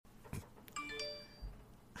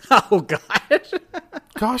Oh, God.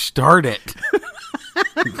 Gosh darn it.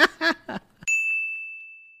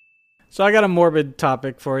 So I got a morbid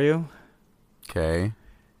topic for you. Okay.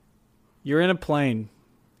 You're in a plane.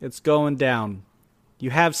 It's going down. You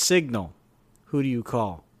have signal. Who do you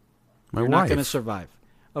call? My You're wife. not going to survive.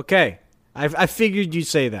 Okay. I figured you'd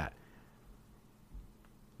say that.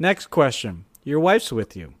 Next question. Your wife's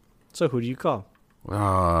with you. So who do you call?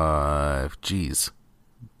 Geez.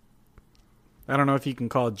 I don't know if you can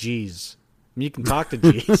call G's. I mean, you can talk to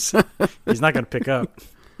G's. He's not going to pick up.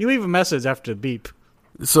 You leave a message after the beep.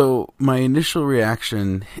 So my initial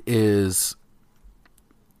reaction is,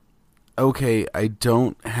 okay, I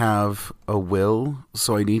don't have a will,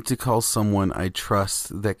 so I need to call someone I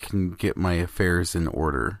trust that can get my affairs in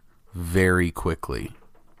order very quickly.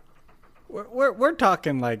 We're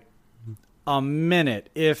talking like a minute,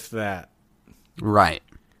 if that. Right.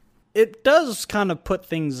 It does kind of put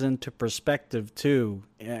things into perspective too,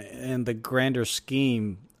 in the grander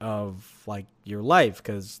scheme of like your life,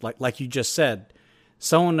 because like you just said,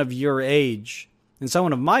 someone of your age and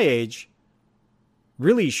someone of my age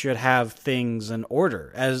really should have things in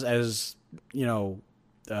order. As you know,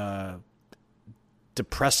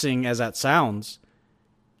 depressing as that sounds,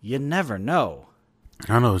 you never know.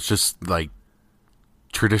 I don't know, it's just like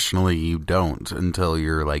traditionally you don't until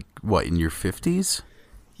you're like, what, in your 50s?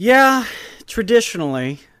 Yeah,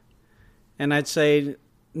 traditionally. And I'd say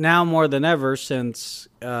now more than ever, since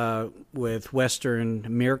with Western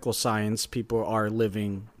miracle science, people are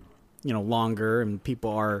living, longer, and people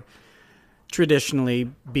are traditionally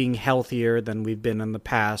being healthier than we've been in the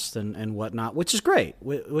past and whatnot, which is great,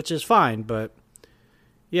 which is fine. But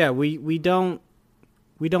yeah, we don't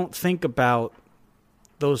think about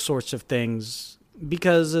those sorts of things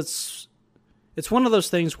because it's one of those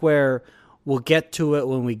things where we'll get to it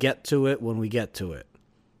when we get to it when we get to it.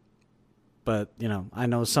 But, I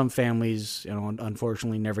know some families,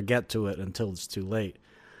 unfortunately never get to it until it's too late.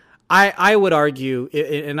 I would argue,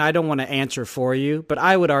 and I don't want to answer for you, but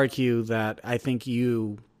I would argue that I think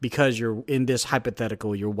you, because you're in this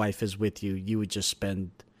hypothetical, your wife is with you, you would just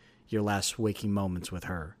spend your last waking moments with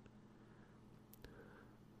her.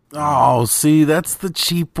 Oh, see, that's the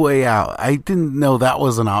cheap way out. I didn't know that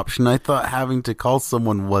was an option. I thought having to call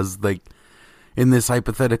someone was like, in this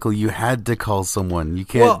hypothetical, you had to call someone. You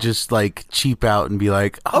can't just like cheap out and be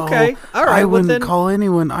like, "Oh, okay, all right, I wouldn't call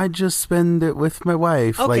anyone. I just spend it with my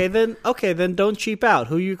wife." Okay, like, then don't cheap out.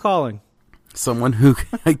 Who are you calling? Someone who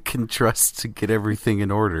I can trust to get everything in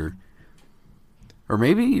order. Or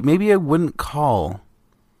maybe I wouldn't call.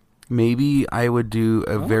 Maybe I would do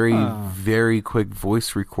a very, very quick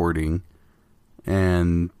voice recording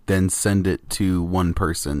and then send it to one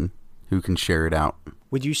person who can share it out.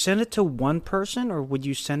 Would you send it to one person, or would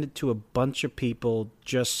you send it to a bunch of people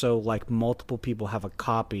just so like multiple people have a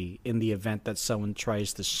copy in the event that someone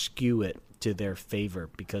tries to skew it to their favor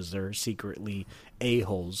because they're secretly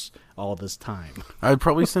a-holes all this time? I'd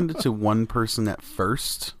probably send it to one person at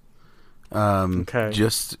first. Okay.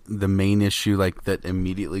 Just the main issue like that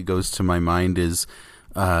immediately goes to my mind is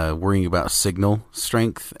worrying about signal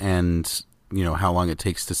strength and how long it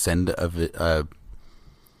takes to send a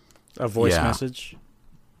voice message.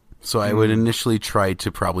 So I would initially try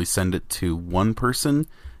to probably send it to one person,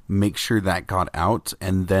 make sure that got out,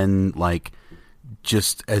 and then like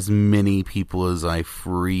just as many people as I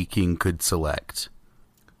freaking could select.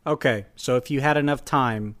 Okay, so if you had enough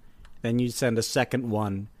time, then you'd send a second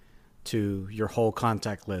one to your whole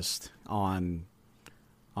contact list on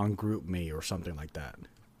GroupMe or something like that.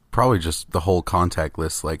 Probably just the whole contact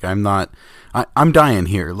list. Like I'm dying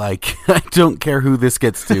here. Like I don't care who this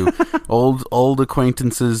gets to. old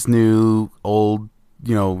acquaintances, new, old,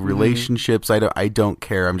 relationships. I don't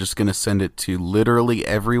care. I'm just going to send it to literally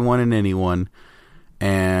everyone and anyone.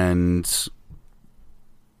 And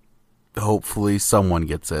hopefully someone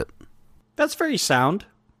gets it. That's very sound.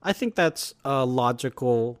 I think that's a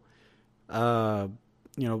logical,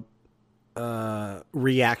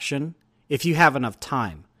 reaction if you have enough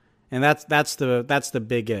time. And that's the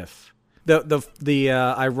big if. The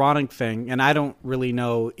ironic thing, and I don't really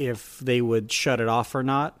know if they would shut it off or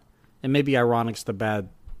not. And maybe ironic's the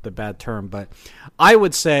bad term, but I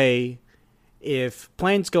would say if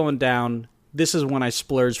plane's going down, this is when I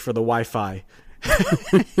splurge for the Wi-Fi.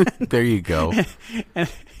 There you go. When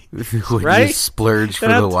right? you splurge for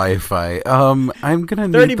the Wi-Fi. I'm gonna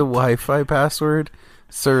need the Wi-Fi password,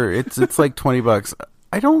 sir. It's like $20.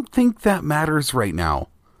 I don't think that matters right now.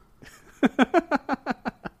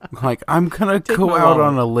 Like I'm gonna go out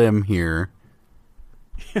on a limb here.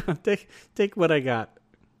 Take what I got.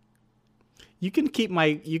 You can keep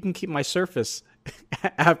my Surface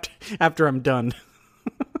after I'm done.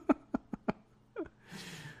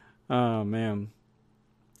 Oh man.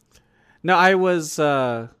 No, I was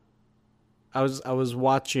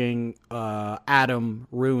watching Adam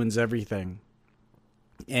Ruins Everything,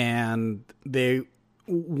 and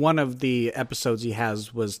one of the episodes he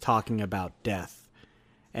has was talking about death,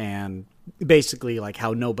 and basically like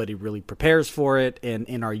how nobody really prepares for it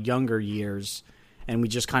in our younger years, and we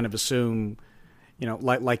just kind of assume,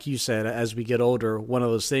 like you said, as we get older, one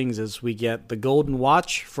of those things is we get the golden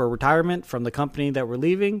watch for retirement from the company that we're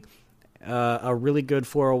leaving, a really good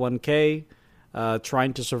 401k,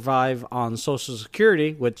 trying to survive on Social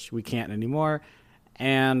Security, which we can't anymore,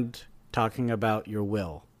 and talking about your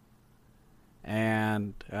will.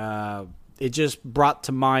 And it just brought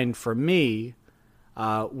to mind for me,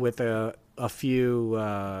 with a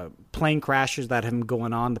few plane crashes that have been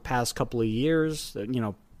going on the past couple of years,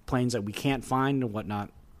 planes that we can't find and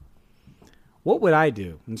whatnot. What would I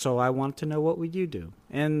do? And so I wanted to know, what would you do?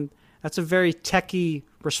 And that's a very techie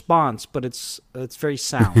response, but it's very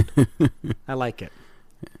sound. I like it.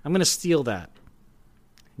 I'm going to steal that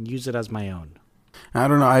and use it as my own. I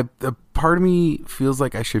don't know. A part of me feels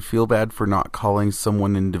like I should feel bad for not calling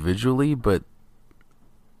someone individually, but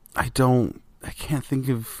I can't think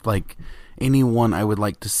of like anyone I would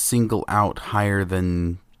like to single out higher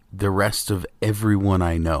than the rest of everyone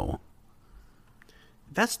I know.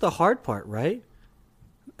 That's the hard part, right?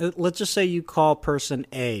 Let's just say you call person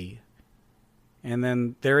A, and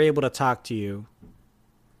then they're able to talk to you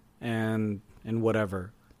and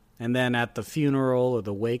whatever. And then at the funeral or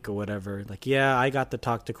the wake or whatever, like, yeah, I got to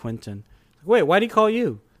talk to Quentin. Wait, why'd he call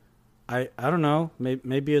you? I don't know.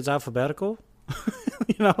 Maybe it's alphabetical.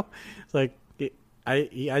 It's like,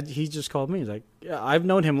 he just called me. He's like, yeah, I've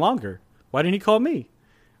known him longer. Why didn't he call me?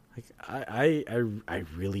 Like, I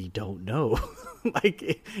really don't know.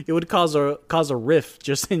 Like, it would cause a rift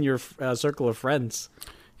just in your circle of friends.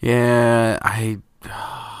 Yeah,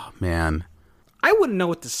 man. I wouldn't know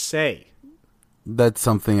what to say. That's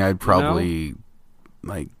something I'd probably,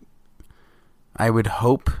 like, I would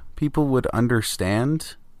hope people would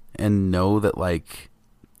understand and know that, like,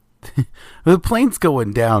 the plane's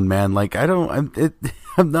going down, man. Like, I'm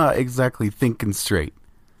not exactly thinking straight.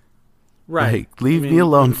 Right. Like, leave me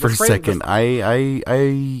alone for a second.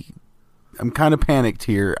 I'm kind of panicked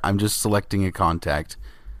here. I'm just selecting a contact.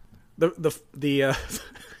 I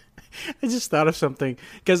just thought of something,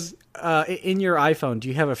 because in your iPhone, do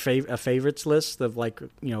you have a favorites list of, like,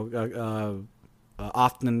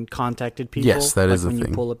 often contacted people? Yes, that is a thing. When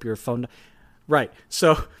you pull up your phone, right?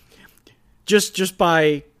 So just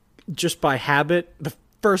by habit, the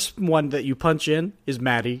first one that you punch in is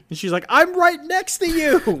Maddie, and she's like, "I'm right next to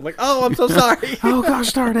you." I'm like, oh, I'm so sorry. Oh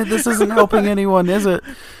gosh darn it! This isn't helping anyone, is it?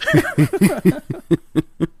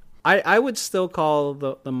 I would still call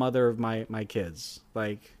the mother of my kids,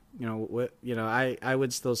 like. I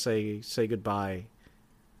would still say goodbye,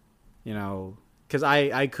 because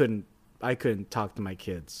I couldn't talk to my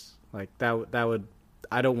kids like that would,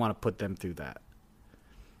 I don't want to put them through that.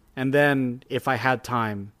 And then if I had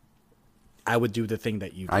time, I would do the thing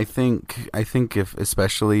that you did. I think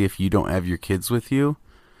especially if you don't have your kids with you,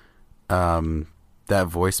 that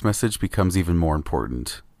voice message becomes even more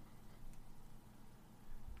important.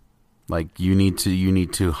 Like, you need to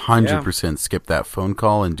 100% skip that phone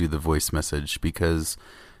call and do the voice message, because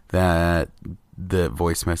the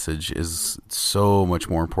voice message is so much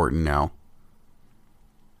more important now.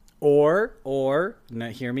 Or now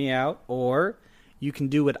hear me out. Or you can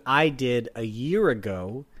do what I did a year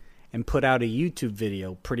ago and put out a YouTube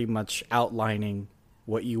video pretty much outlining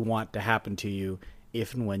what you want to happen to you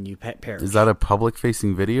if and when you perish. Is that a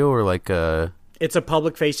public-facing video or like a... It's a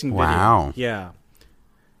public-facing video. Wow. Yeah.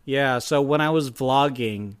 Yeah, so when I was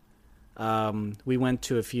vlogging, we went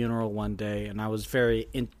to a funeral one day, and I was very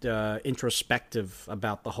introspective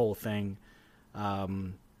about the whole thing.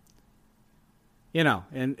 And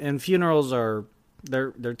funerals are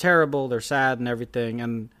they're terrible, they're sad and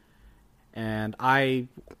everything, and I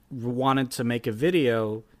wanted to make a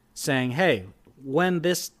video saying, hey, when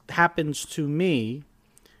this happens to me,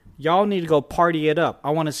 y'all need to go party it up. I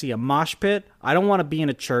want to see a mosh pit. I don't want to be in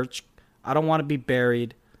a church. I don't want to be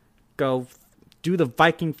buried. Go do the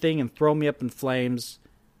Viking thing and throw me up in flames.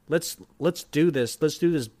 Let's do this. Let's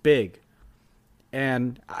do this big.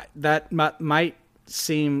 And that might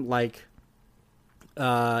seem like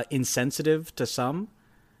insensitive to some,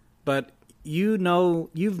 but you've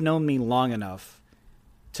known me long enough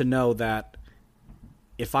to know that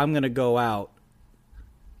if I'm going to go out,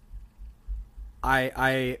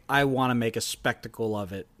 I want to make a spectacle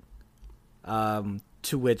of it,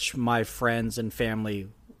 to which my friends and family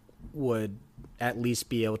would at least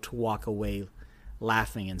be able to walk away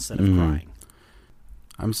laughing instead of crying.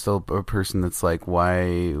 I'm still a person that's like,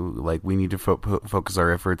 why, like, we need to focus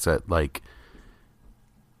our efforts at, like,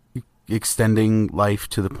 extending life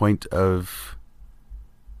to the point of,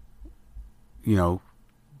 you know,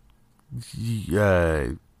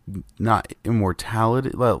 not immortality.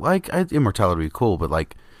 Like, immortality would be cool, but,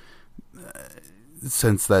 like,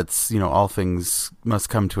 since that's, you know, all things must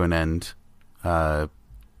come to an end,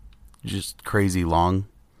 just crazy long.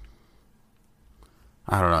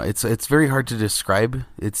 I don't know. It's very hard to describe.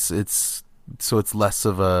 It's less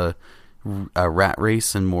of a rat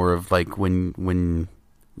race and more of like when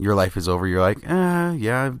your life is over, you're like,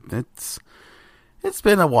 yeah, it's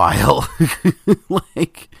been a while.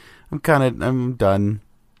 Like I'm done.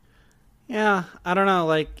 Yeah, I don't know.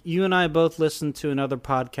 Like, you and I both listened to another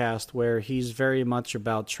podcast where he's very much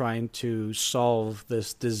about trying to solve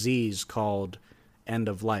this disease called end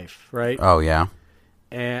of life, right? Oh yeah.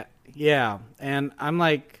 And yeah, and I'm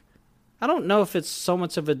like, I don't know if it's so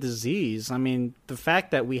much of a disease. I mean, the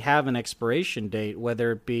fact that we have an expiration date,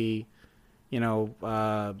 whether it be, you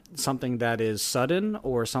know, something that is sudden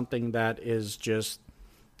or something that is just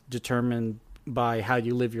determined by how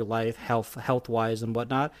you live your life, health wise and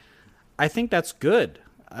whatnot, I think that's good.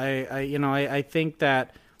 I think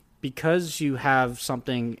that because you have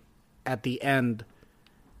something at the end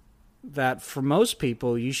that for most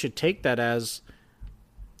people you should take that as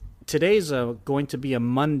today's going to be a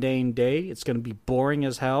mundane day. It's going to be boring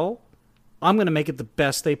as hell. I'm going to make it the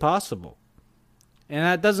best day possible. And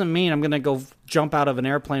that doesn't mean I'm going to go jump out of an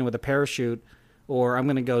airplane with a parachute or I'm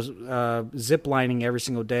going to go zip lining every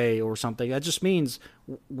single day or something. That just means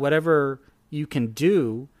whatever you can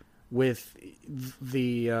do with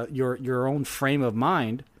the your own frame of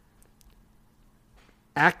mind,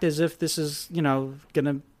 act as if this is, you know, going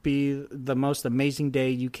to be the most amazing day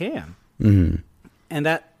you can. Mm-hmm.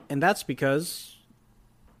 And that's because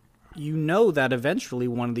you know that eventually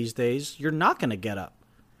one of these days you're not going to get up.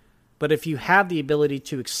 But if you have the ability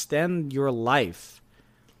to extend your life,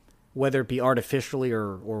 whether it be artificially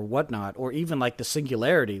or whatnot, or even like the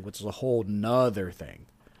singularity, which is a whole nother thing,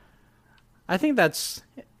 I think it's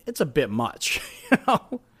a bit much, you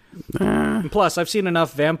know? And plus, I've seen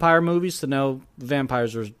enough vampire movies to know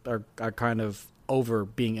vampires are kind of over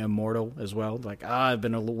being immortal as well. Like, I've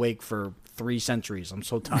been awake for 3 centuries. I'm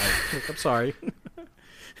so tired. Like, I'm sorry.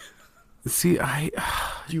 See,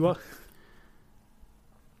 Do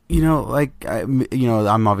you know, like,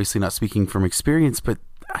 I'm obviously not speaking from experience, but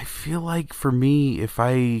I feel like for me, if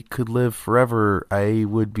I could live forever, I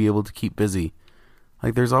would be able to keep busy.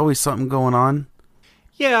 Like, there's always something going on.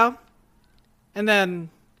 Yeah. And then,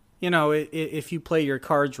 you know, if you play your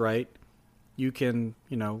cards right, you can,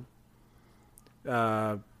 you know,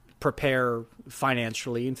 prepare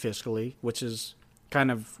financially and fiscally, which is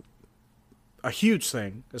kind of a huge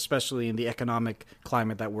thing, especially in the economic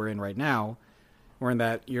climate that we're in right now, where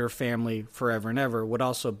that your family forever and ever would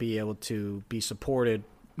also be able to be supported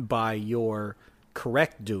by your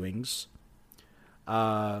correct doings.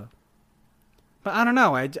 But I don't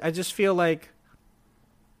know. I just feel like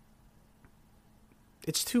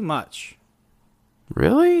it's too much.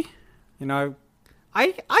 Really? You know,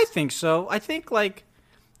 I think so. I think like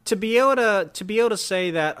to be able to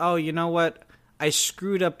say that, oh, you know what? I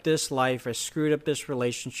screwed up this life. I screwed up this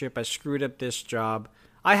relationship. I screwed up this job.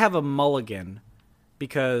 I have a mulligan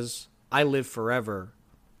because I live forever.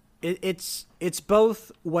 It's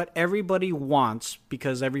both what everybody wants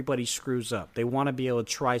because everybody screws up. They want to be able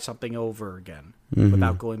to try something over again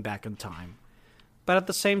without going back in time. But at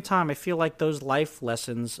the same time, I feel like those life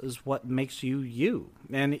lessons is what makes you you.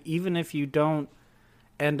 And even if you don't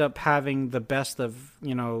end up having the best of,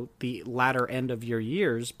 you know, the latter end of your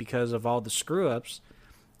years because of all the screw-ups,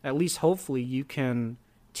 at least hopefully you can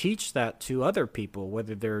teach that to other people,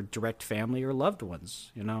 whether they're direct family or loved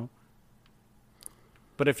ones, you know?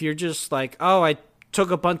 But if you're just like, oh, I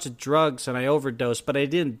took a bunch of drugs and I overdosed, but I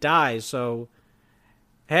didn't die, so,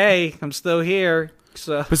 hey, I'm still here.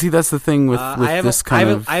 So, but see, that's the thing with this kind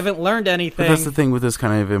of... I haven't learned anything. But that's the thing with this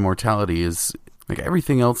kind of immortality is, like,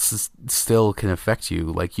 everything else still can affect you.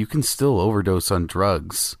 Like, you can still overdose on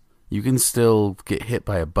drugs. You can still get hit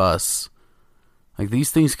by a bus. Like,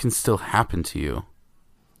 these things can still happen to you.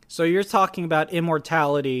 So you're talking about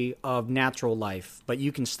immortality of natural life, but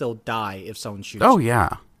you can still die if someone shoots you. you.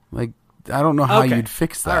 Yeah. Like, I don't know how you'd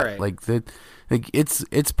fix that. Right. Like,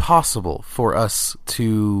 it's possible for us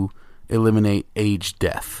to eliminate age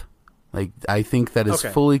death. Like, I think that is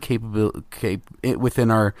fully capable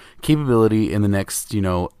within our capability in the next, you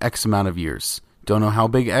know, X amount of years. Don't know how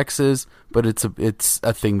big X is, but it's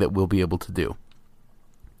a thing that we'll be able to do.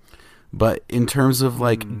 But in terms of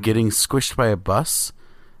like getting squished by a bus,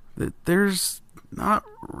 there's not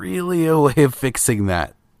really a way of fixing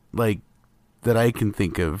that, like, that I can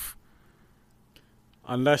think of.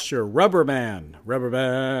 Unless you're Rubber Man. Rubber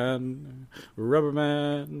Man. Rubber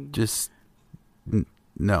Man. Just,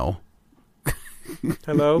 no.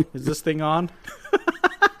 Hello? Is this thing on?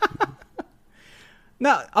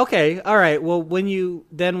 No, okay, all right. Well, when you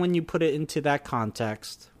put it into that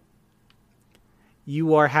context,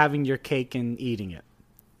 you are having your cake and eating it.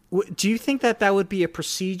 Do you think that would be a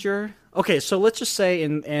procedure? Okay, so let's just say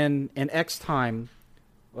in X time,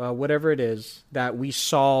 whatever it is, that we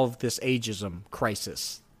solve this ageism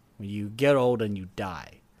crisis. When you get old and you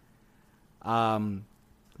die.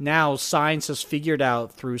 Now science has figured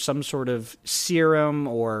out through some sort of serum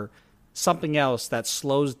or something else that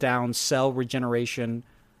slows down cell regeneration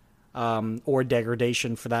or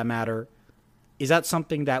degradation for that matter. Is that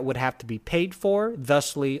something that would have to be paid for?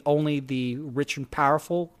 Thusly, only the rich and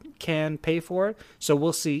powerful can pay for it. So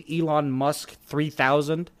we'll see Elon Musk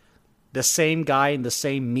 3000, the same guy in the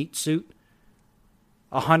same meat suit,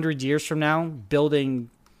 100 years from now, building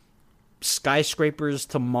skyscrapers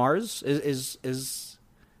to Mars. Is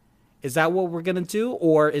that what we're gonna do,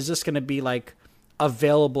 or is this gonna be like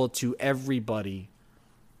available to everybody?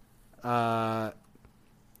 Because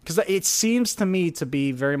it seems to me to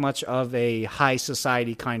be very much of a high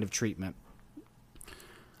society kind of treatment.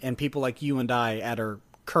 And people like you and I at our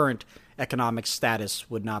current economic status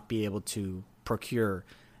would not be able to procure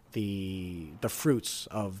the fruits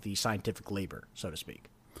of the scientific labor, so to speak.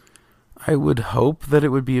 I would hope that it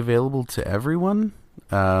would be available to everyone.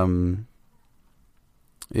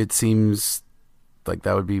 It seems like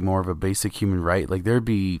that would be more of a basic human right. Like, there'd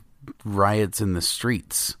be riots in the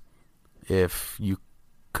streets if you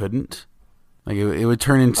couldn't. Like, it would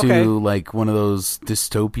turn into like one of those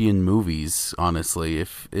dystopian movies, honestly,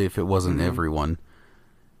 if it wasn't everyone.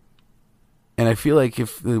 And I feel like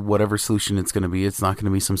if whatever solution it's going to be, it's not going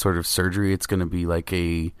to be some sort of surgery. It's going to be like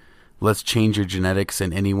let's change your genetics,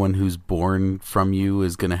 and anyone who's born from you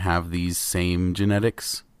is going to have these same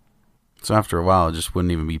genetics. So after a while, it just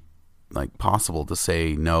wouldn't even be like possible to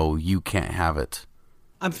say, no, you can't have it.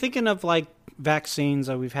 I'm thinking of like vaccines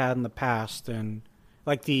that we've had in the past, and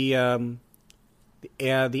like the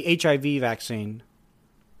HIV vaccine.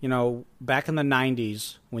 You know, back in the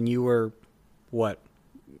 90s when you were,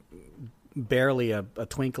 barely a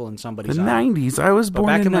twinkle in somebody's eye. The 90s? I was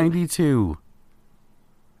born in 92.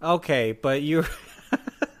 Okay, but you...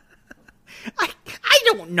 I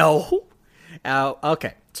don't know.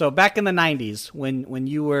 Okay, so back in the 90s when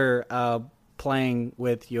you were playing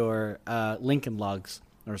with your Lincoln Logs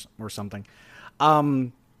or something,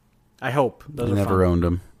 I hope those I are never fun. owned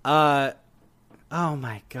them. Oh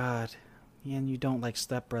my God. And you don't like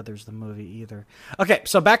Step Brothers, the movie, either. Okay,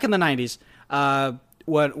 so back in the 90s,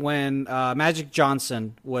 when Magic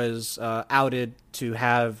Johnson was outed to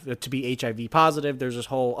be HIV positive, there's this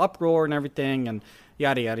whole uproar and everything, and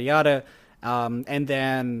yada, yada, yada. And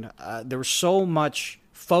then there was so much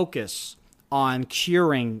focus on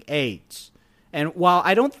curing AIDS. And while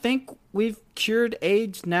I don't think we've cured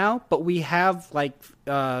AIDS now, but we have like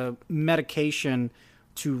medication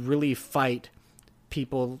to really fight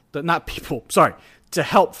to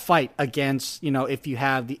help fight against, if you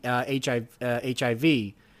have the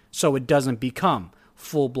HIV, so it doesn't become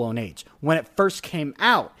full-blown AIDS. When it first came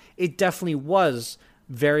out, it definitely was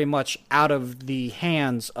very much out of the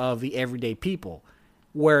hands of the everyday people.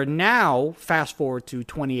 Where now, fast forward to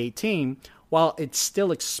 2018, while it's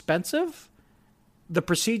still expensive, the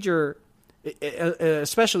procedure,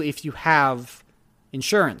 especially if you have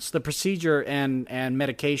insurance, the procedure and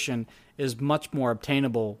medication is much more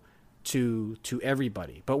obtainable to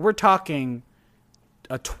everybody. But we're talking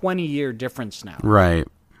a 20-year difference now. Right.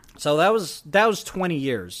 So that was 20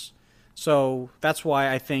 years. So that's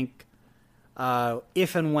why I think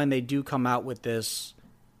if and when they do come out with this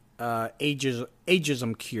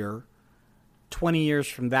ageism cure, 20 years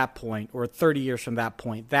from that point or 30 years from that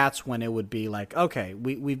point, that's when it would be like, okay,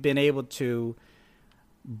 we've been able to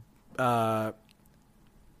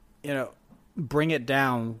bring it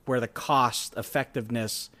down where the cost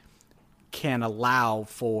effectiveness can allow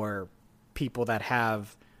for people that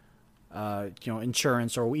have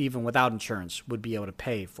insurance, or even without insurance, would be able to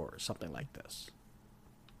pay for something like this.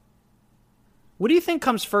 What do you think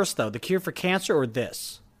comes first, though, the cure for cancer or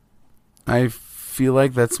this? I feel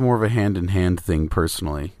like that's more of a hand-in-hand thing,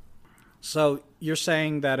 personally. So you're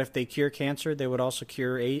saying that if they cure cancer, they would also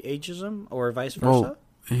cure ageism, or vice versa? Well,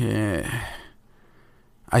 yeah.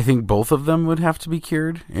 I think both of them would have to be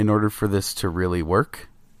cured in order for this to really work.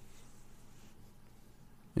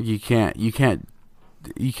 You can't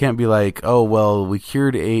be like, oh well, we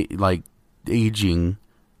cured aging,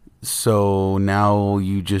 So now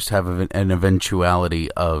you just have an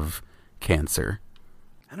eventuality of cancer.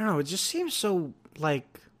 I don't know. It just seems so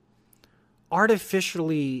like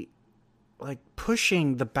artificially like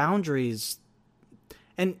pushing the boundaries.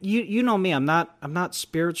 And you know me, I'm not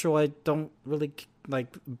spiritual. I don't really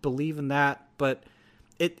like believe in that, but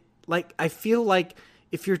it like I feel like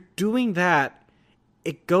if you're doing that,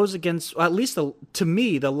 it goes against, at least to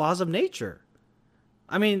me, the laws of nature.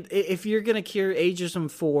 I mean, if you're going to cure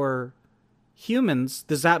ageism for humans,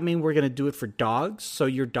 does that mean we're going to do it for dogs? So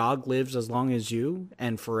your dog lives as long as you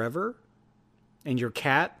and forever? And your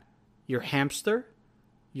cat, your hamster,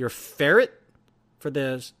 your ferret, for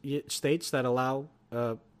the states that allow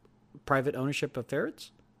private ownership of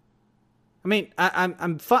ferrets? I mean,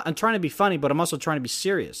 I'm trying to be funny, but I'm also trying to be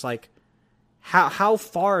serious. Like, how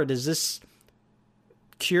far does this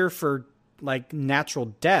cure for like natural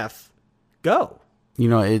death go? You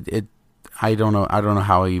know, I don't know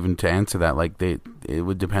how even to answer that. Like, it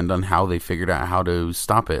would depend on how they figured out how to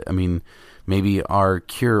stop it. I mean, maybe our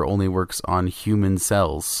cure only works on human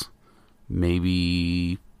cells.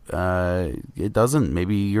 Maybe it doesn't.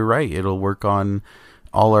 Maybe you're right. It'll work on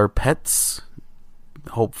all our pets.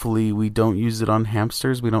 Hopefully we don't use it on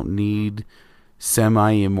hamsters. We don't need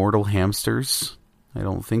semi-immortal hamsters. I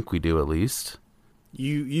don't think we do, at least.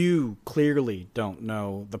 You clearly don't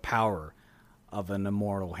know the power of an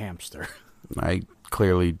immortal hamster. I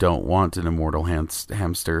clearly don't want an immortal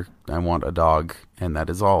hamster. I want a dog, and that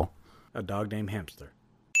is all. A dog named Hamster.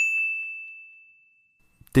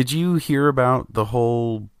 Did you hear about the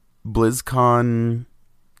whole BlizzCon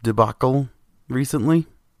debacle recently?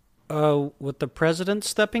 With the president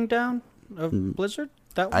stepping down of Blizzard?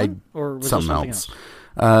 That one? Or was something there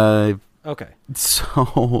else? Okay.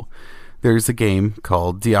 So there's a game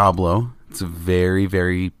called Diablo. It's a very,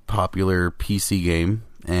 very popular PC game,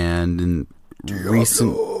 and in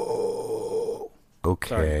recent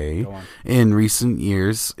Sorry, go on. In recent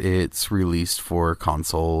years, it's released for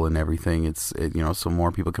console and everything. So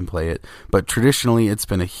more people can play it. But traditionally, it's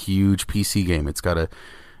been a huge PC game. It's got a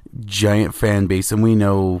giant fan base, and we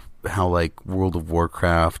know how like World of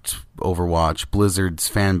Warcraft, Overwatch, Blizzard's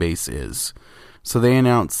fan base is. So they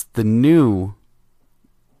announced the new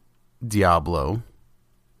Diablo,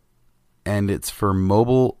 and it's for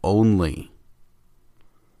mobile only.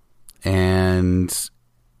 And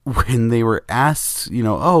when they were asked,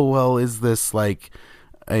 is this like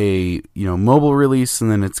a, mobile release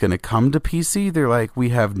and then it's going to come to PC? They're like, we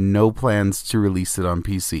have no plans to release it on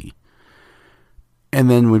PC. And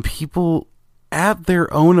then when people at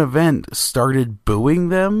their own event started booing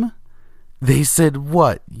them, they said,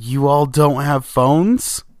 what, you all don't have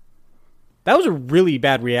phones? That was a really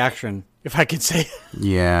bad reaction, if I could say.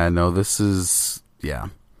 Yeah, no, this is, yeah.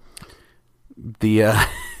 The,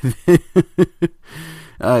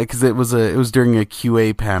 because it was during a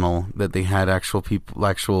QA panel that they had actual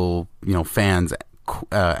fans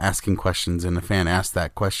asking questions, and a fan asked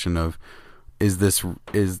that question of, is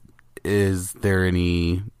there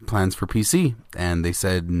any plans for PC? And they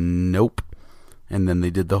said nope. And then they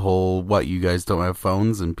did the whole, what, you guys don't have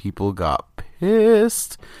phones? And people got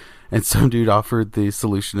pissed. And some dude offered the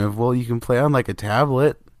solution of, well, you can play on like a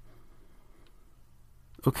tablet.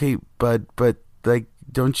 Okay, but like,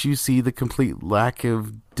 don't you see the complete lack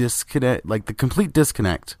of disconnect, like the complete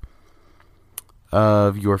disconnect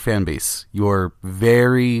of your fan base, your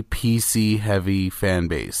very PC heavy fan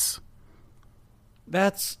base?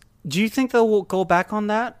 Do you think they'll go back on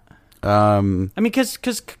that? I mean,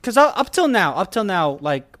 because up till now,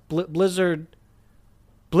 like Blizzard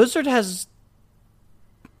has,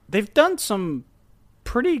 they've done some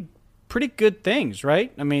pretty good things,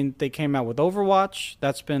 right? I mean, they came out with Overwatch.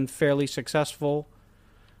 That's been fairly successful.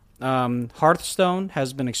 Hearthstone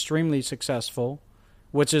has been extremely successful,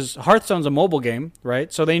 Hearthstone's a mobile game,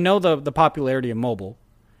 right? So they know the popularity of mobile,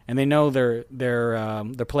 and they know their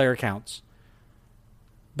player counts.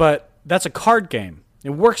 But that's a card game.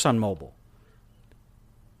 It works on mobile.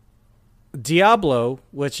 Diablo,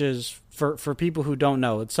 which is for people who don't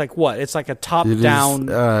know, it's like what? It's like a top-down.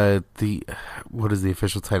 What is the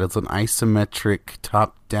official title? It's an isometric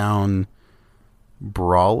top-down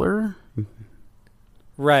brawler.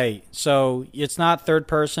 Right. So it's not third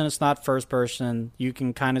person. It's not first person. You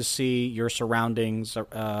can kind of see your surroundings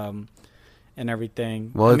and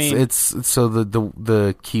everything. Well, it's so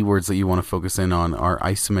the keywords that you want to focus in on are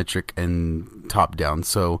isometric and top-down.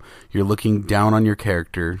 So you're looking down on your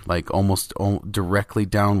character, like almost directly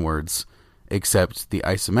downwards, except the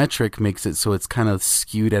isometric makes it so it's kind of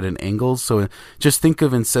skewed at an angle. So just think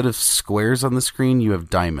of, instead of squares on the screen, you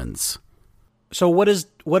have diamonds. So what does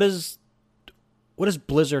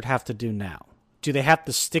Blizzard have to do now? do they have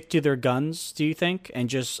to stick to their guns, do you think? And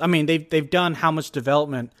just, I mean, they've done how much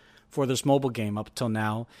development for this mobile game up till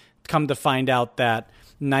now? Come to find out that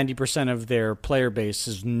 90% of their player base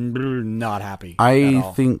is not happy. I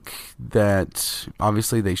think that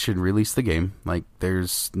obviously they should release the game. Like,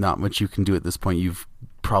 there's not much you can do at this point. You've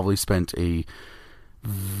probably spent a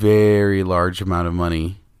very large amount of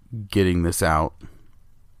money getting this out.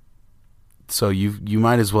 So you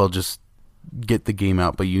might as well just get the game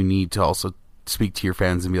out, but you need to also speak to your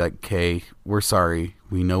fans and be like, okay, we're sorry.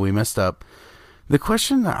 We know we messed up. The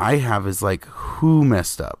question that I have is, like, who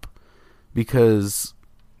messed up? Because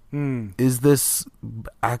is this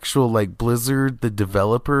actual, like, Blizzard, the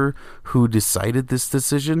developer, who decided this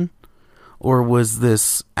decision? Or was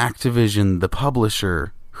this Activision, the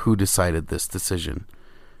publisher, who decided this decision?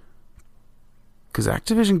 Because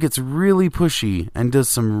Activision gets really pushy and does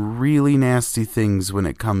some really nasty things when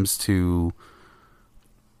it comes to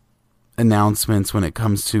announcements, when it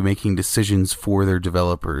comes to making decisions for their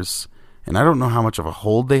developers. And I don't know how much of a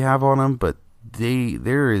hold they have on them, but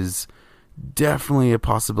there is definitely a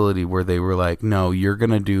possibility where they were like, no, you're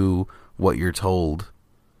going to do what you're told.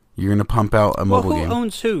 You're going to pump out a mobile game. Who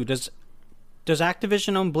owns who? Does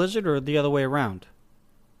Activision own Blizzard or the other way around?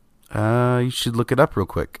 You should look it up real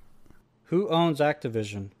quick. Who owns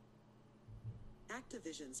Activision?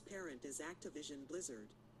 Activision's parent is Activision Blizzard.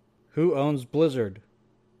 Who owns Blizzard?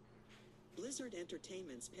 Blizzard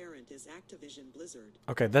Entertainment's parent is Activision Blizzard.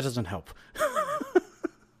 Okay, that doesn't help.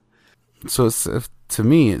 So to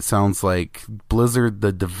me, it sounds like Blizzard,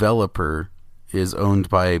 the developer, is owned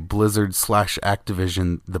by Blizzard /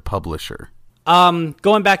 Activision, the publisher.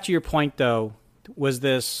 Going back to your point, though, was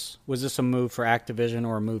this a move for Activision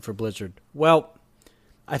or a move for Blizzard? Well,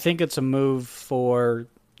 I think it's a move for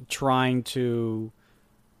trying to,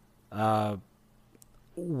 while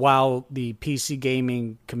the PC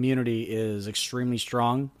gaming community is extremely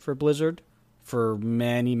strong for Blizzard for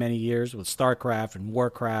many, many years with StarCraft and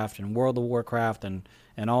Warcraft and World of Warcraft and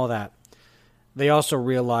all that, they also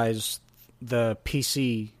realized the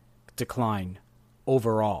PC decline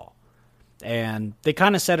overall. And they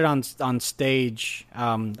kind of said it on stage.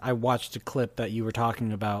 I watched a clip that you were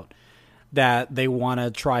talking about, that they want to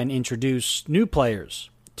try and introduce new players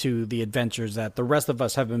to the adventures that the rest of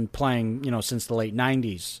us have been playing, since the late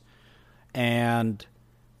 90s. And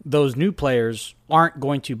those new players aren't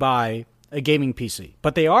going to buy a gaming PC,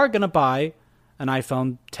 but they are going to buy an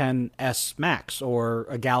iPhone XS Max or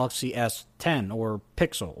a Galaxy S10 or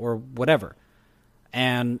Pixel or whatever.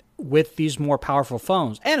 And with these more powerful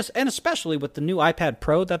phones, and especially with the new iPad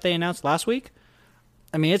Pro that they announced last week,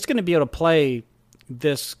 I mean, it's going to be able to play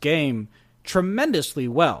this game tremendously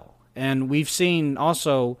well. And we've seen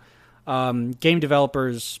also game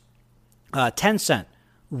developers, Tencent,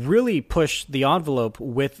 really push the envelope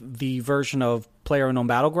with the version of PlayerUnknown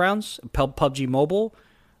Battlegrounds. PUBG Mobile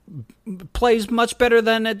plays much better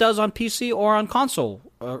than it does on PC or on console,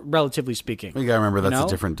 relatively speaking. You got to remember that's a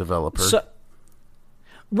different developer.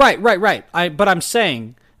 Right. But I'm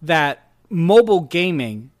saying that mobile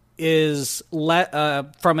gaming is,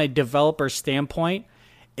 from a developer standpoint,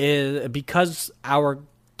 is because our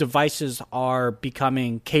devices are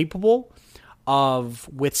becoming capable of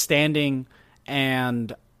withstanding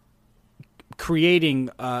and creating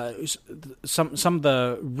some of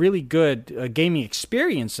the really good gaming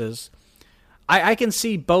experiences. I can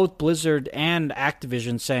see both Blizzard and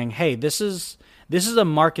Activision saying, "Hey, this is a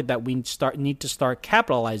market that we need to start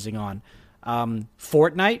capitalizing on."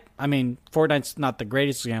 Fortnite. I mean, Fortnite's not the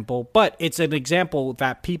greatest example, but it's an example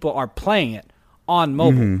that people are playing it on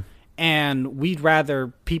mobile, and we'd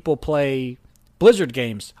rather people play Blizzard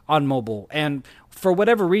games on mobile. And for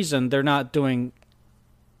whatever reason, they're not doing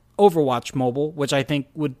Overwatch mobile, which I think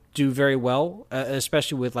would do very well,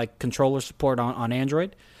 especially with like controller support on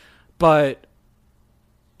Android. But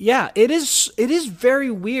yeah, it is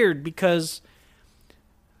very weird because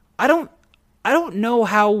I don't know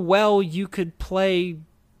how well you could play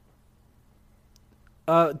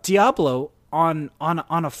Diablo on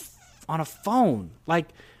a phone. Like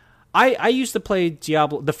I used to play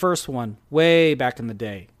Diablo, the first one, way back in the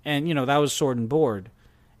day, and that was sword and board,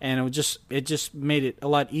 and it just made it a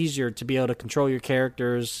lot easier to be able to control your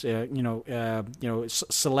characters,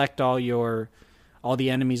 select all the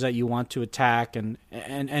enemies that you want to attack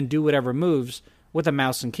and do whatever moves with a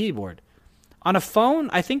mouse and keyboard. On a phone,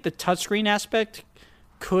 I think the touchscreen aspect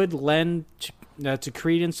could lend to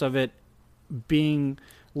credence of it being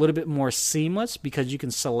a little bit more seamless because you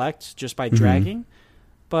can select just by dragging.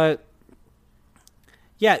 But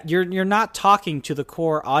yeah, you're not talking to the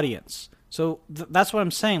core audience. So that's what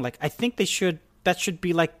I'm saying. Like, I think that should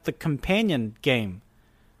be like the companion game.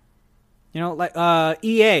 Like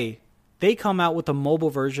EA, they come out with a mobile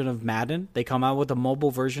version of Madden. They come out with a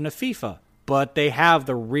mobile version of FIFA. But they have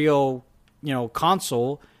the real,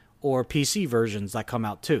 console or PC versions that come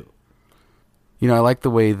out too. I like the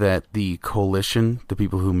way that the Coalition, the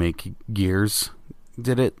people who make Gears,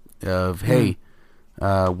 did it. Hey,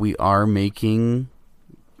 we are making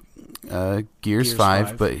Gears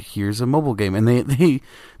 5, but here's a mobile game. And they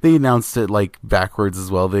announced it like backwards as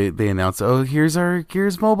well. They announced, oh, here's our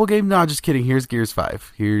Gears mobile game. No, just kidding. Here's Gears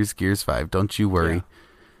 5. Here's Gears 5. Don't you worry. Yeah.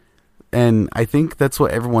 And I think that's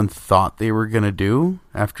what everyone thought they were going to do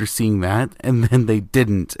after seeing that. And then they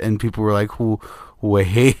didn't. And people were like,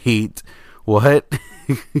 wait, what?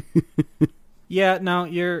 Yeah, no,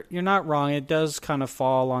 you're not wrong. It does kind of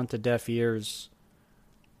fall onto deaf ears.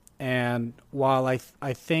 And while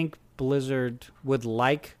I think Blizzard would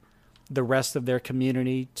like the rest of their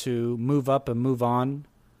community to move up and move on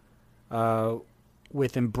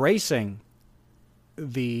with embracing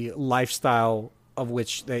the lifestyle of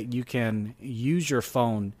which that you can use your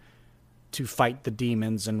phone to fight the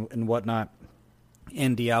demons and whatnot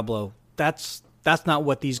in Diablo, that's not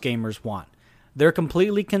what these gamers want. They're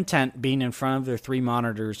completely content being in front of their 3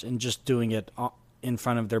 monitors and just doing it in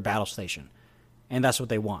front of their battle station. And that's what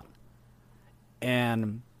they want.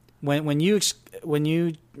 And when you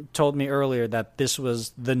told me earlier that this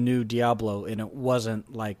was the new Diablo and it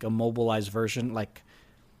wasn't like a mobilized version, like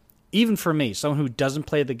even for me, someone who doesn't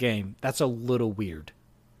play the game, that's a little weird.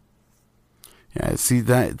 Yeah, see,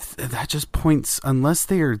 that just points, unless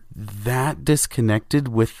they are that disconnected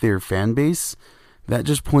with their fan base, that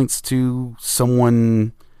just points to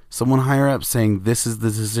someone higher up saying this is the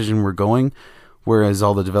decision we're going, whereas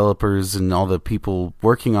all the developers and all the people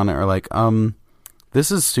working on it are like,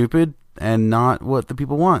 this is stupid and not what the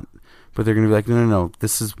people want. But they're going to be like, no,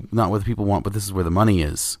 this is not what the people want, but this is where the money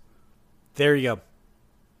is. There you go.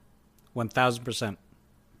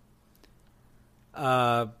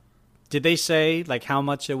 1,000%. Did they say like how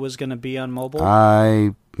much it was going to be on mobile?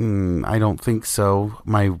 I don't think so.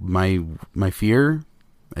 My fear,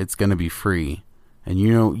 it's going to be free, and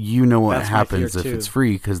you know what happens if it's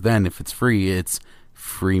free, because then if it's free, it's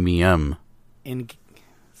freemium.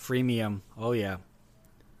 Freemium. Oh yeah,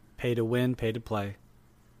 pay to win, pay to play.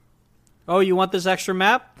 Oh, you want this extra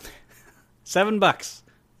map? $7,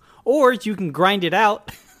 or you can grind it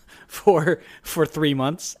out for 3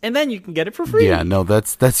 months, and then you can get it for free. Yeah, no,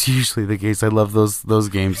 that's usually the case. I love those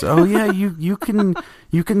games. Oh yeah, you can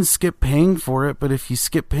skip paying for it, but if you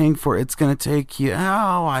skip paying for it, it's gonna take you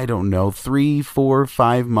I don't know 3, 4,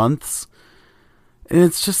 5 months, and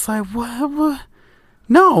it's just like what?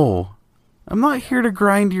 No, I'm not here to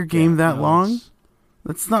grind your game that long.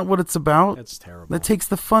 That's not what it's about. That's terrible. That takes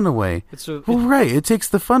the fun away. It takes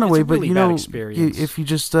the fun away, but if you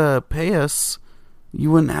just pay us, you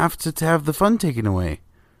wouldn't have to have the fun taken away.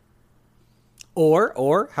 Or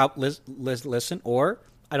listen, or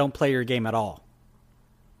I don't play your game at all,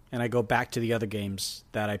 and I go back to the other games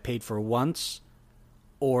that I paid for once,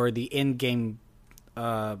 or the in-game,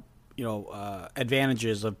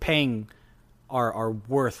 advantages of paying are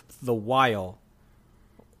worth the while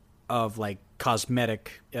of like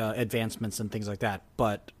cosmetic advancements and things like that.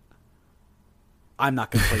 But I'm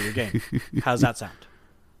not going to play your game. How's that sound?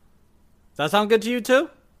 Does that sound good to you too?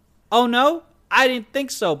 Oh no, I didn't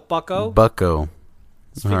think so, Bucko.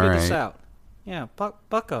 Let's figure this out. Yeah,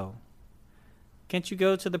 Bucko. Can't you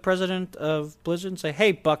go to the president of Blizzard and say,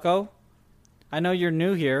 "Hey, Bucko, I know you're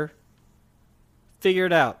new here. Figure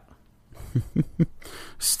it out."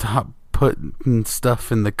 Stop putting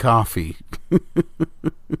stuff in the coffee.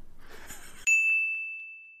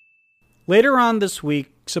 Later on this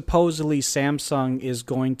week, supposedly Samsung is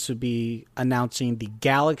going to be announcing the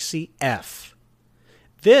Galaxy F.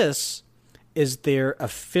 This is their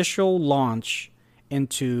official launch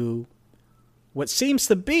into what seems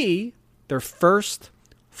to be their first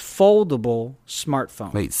foldable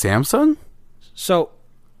smartphone. Wait, Samsung? So,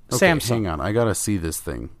 okay, Samsung. Hang on, I gotta see this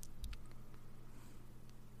thing.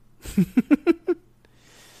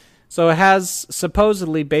 So it has,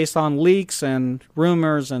 supposedly, based on leaks and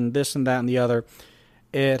rumors and this and that and the other,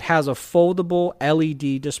 it has a foldable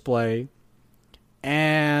LED display.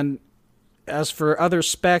 And as for other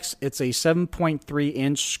specs, it's a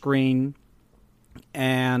 7.3-inch screen.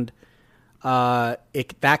 And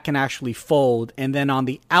that can actually fold. And then on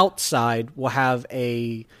the outside, we'll have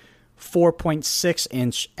a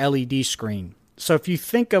 4.6-inch LED screen. So if you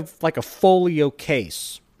think of like a folio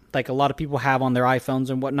case, like a lot of people have on their iPhones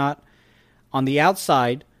and whatnot, on the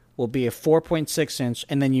outside will be a 4.6-inch,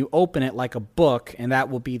 and then you open it like a book, and that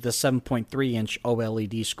will be the 7.3-inch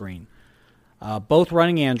OLED screen. Both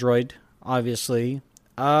running Android, obviously.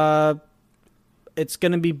 It's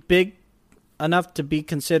going to be big enough to be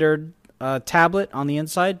considered a tablet on the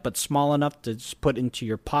inside, but small enough to just put into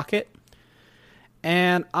your pocket.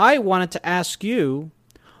 And I wanted to ask you,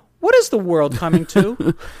 what is the world coming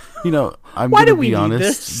to? I'm Why going do to we be need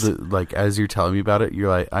honest. this? Like, as you're telling me about it, you're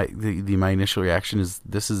like, my initial reaction is,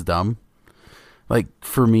 this is dumb. Like,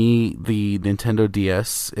 for me, the Nintendo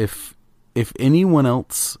DS, if anyone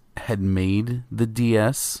else had made the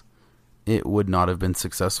DS, it would not have been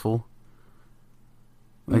successful.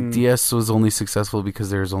 Like, DS was only successful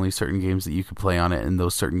because there's only certain games that you could play on it, and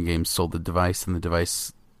those certain games sold the device, and the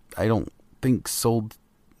device, I don't think, sold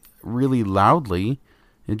really loudly.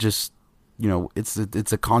 It just,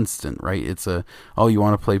 it's a constant, right? It's you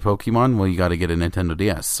want to play Pokemon? Well, you got to get a Nintendo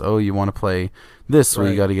DS. Oh, you want to play this? Well,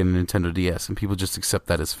 you got to get a Nintendo DS. And people just accept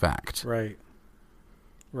that as fact. Right.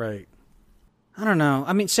 I don't know.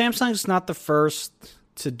 I mean, Samsung's not the first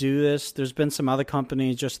to do this. There's been some other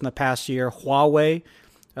companies just in the past year. Huawei,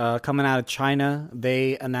 coming out of China,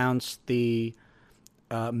 they announced the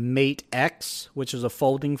Mate X, which is a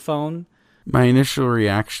folding phone. My initial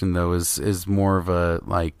reaction, though, is more of a,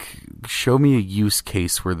 like, show me a use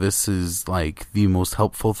case where this is, like, the most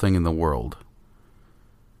helpful thing in the world.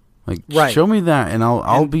 Like, show me that, and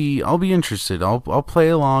I'll be interested. I'll play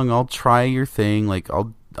along. I'll try your thing. Like,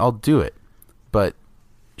 I'll do it. But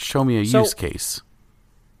show me a use case.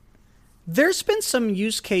 There's been some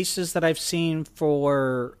use cases that I've seen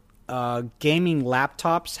for gaming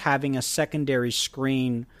laptops having a secondary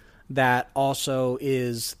screen that also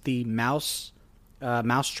is the mouse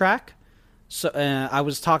track. So I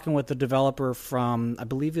was talking with the developer from, I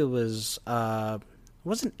believe it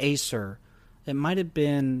wasn't Acer. It might have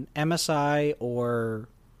been MSI or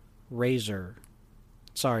Razer.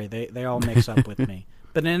 Sorry, they all mix up with me.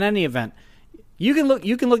 But in any event, you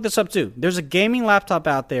can look this up too. There's a gaming laptop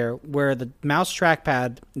out there where the mouse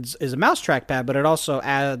trackpad is a mouse trackpad, but it also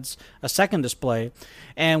adds a second display.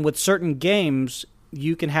 And with certain games,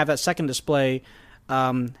 you can have that second display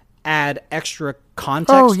add extra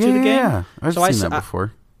context to the game. Yeah. I've seen that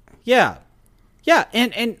before. Yeah,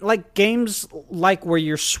 and like games like where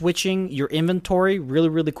you're switching your inventory really,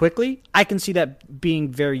 really quickly, I can see that being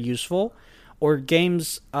very useful. Or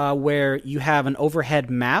games where you have an overhead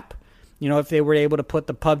map. If they were able to put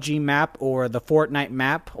the PUBG map or the Fortnite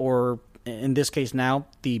map, or in this case now,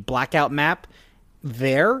 the Blackout map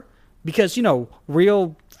there. Because,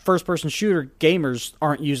 real first-person shooter gamers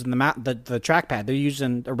aren't using the trackpad. They're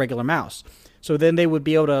using a regular mouse. So then they would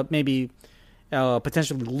be able to maybe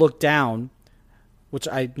potentially look down, which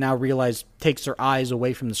I now realize takes their eyes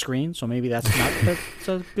away from the screen. So maybe that's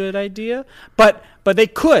a good idea. But they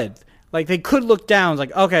could. Like, they could look down. It's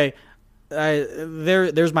like, okay,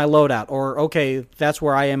 there's my loadout. Or, okay, that's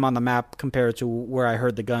where I am on the map compared to where I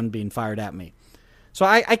heard the gun being fired at me. So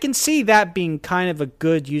I can see that being kind of a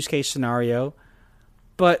good use case scenario.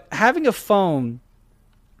 But having a phone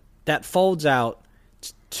that folds out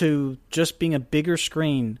to just being a bigger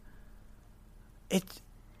screen,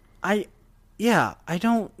 I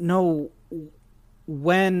don't know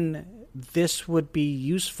when this would be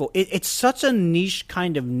useful. It's such a niche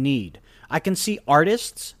kind of need. I can see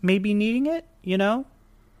artists maybe needing it,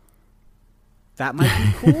 That might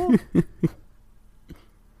be cool.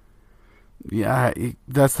 Yeah,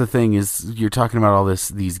 that's the thing, is you're talking about all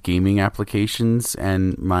these gaming applications,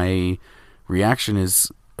 and my reaction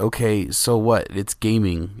is, okay, so what? It's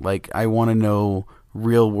gaming. Like, I want to know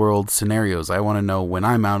real world scenarios. I want to know when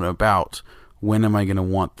I'm out and about, when am I going to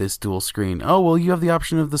want this dual screen? Oh, well, you have the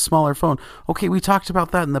option of the smaller phone. Okay, we talked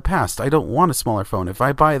about that in the past. I don't want a smaller phone. If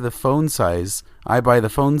I buy the phone size, I buy the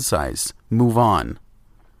phone size. Move on.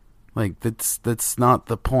 Like, that's not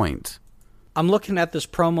the point. I'm looking at this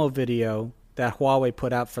promo video that Huawei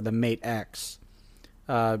put out for the Mate X,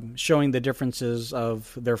 showing the differences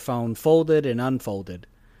of their phone folded and unfolded.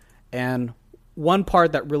 And one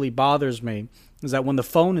part that really bothers me is that when the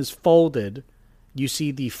phone is folded, you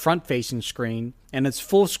see the front-facing screen, and it's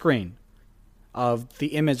full screen of the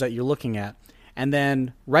image that you're looking at. And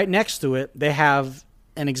then right next to it, they have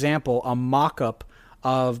an example, a mock-up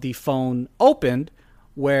of the phone opened,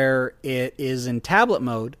 where it is in tablet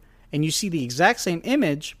mode, and you see the exact same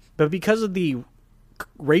image, but because of the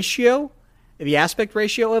ratio, the aspect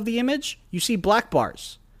ratio of the image, you see black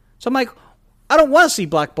bars. So I'm like, I don't want to see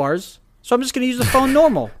black bars, so I'm just going to use the phone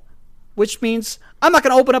normal, which means I'm not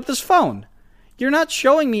going to open up this phone. You're not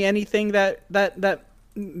showing me anything that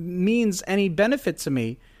means any benefit to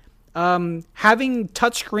me. Having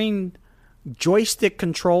touchscreen joystick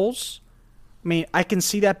controls, I mean, I can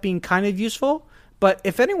see that being kind of useful, But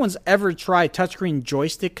if anyone's ever tried touchscreen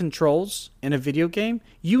joystick controls in a video game,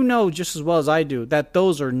 you know just as well as I do that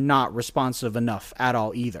those are not responsive enough at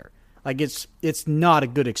all either. Like it's not a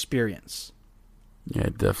good experience. Yeah,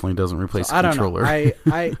 it definitely doesn't replace So, a I don't controller.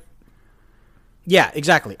 know. Yeah,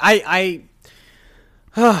 exactly. Samsung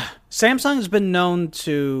has been known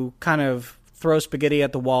to kind of throw spaghetti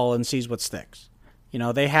at the wall and sees what sticks. You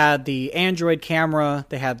know, they had the Android camera,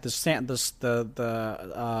 they had the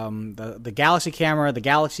Galaxy camera, the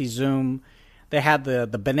Galaxy Zoom, they had the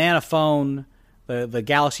banana phone, the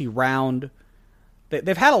Galaxy Round.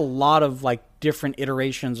 They've had a lot of like different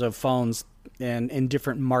iterations of phones in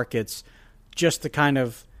different markets, just to kind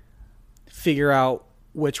of figure out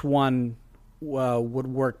which one would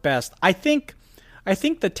work best. I think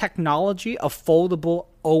the technology of foldable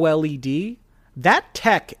OLED, that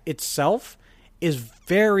tech itself is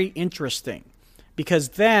very interesting, because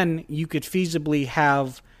then you could feasibly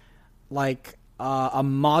have like a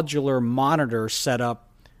modular monitor set up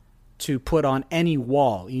to put on any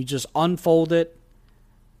wall. You just unfold it.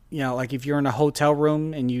 You know, like if you're in a hotel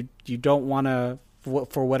room and you don't want to,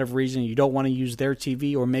 for whatever reason, you don't want to use their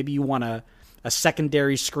TV, or maybe you want a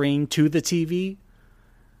secondary screen to the TV.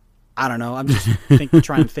 I don't know. I'm just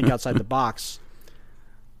trying to think outside the box.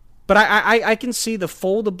 But I can see the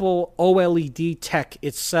foldable OLED tech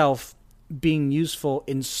itself being useful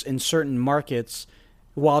in certain markets,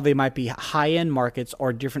 while they might be high-end markets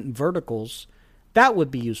or different verticals. That would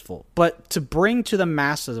be useful. But to bring to the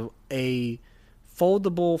masses a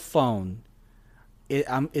foldable phone,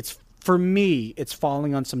 it's for me, it's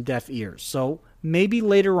falling on some deaf ears. So maybe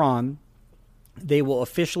later on, they will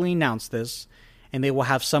officially announce this, and they will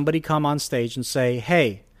have somebody come on stage and say,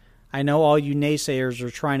 hey, I know all you naysayers are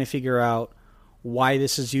trying to figure out why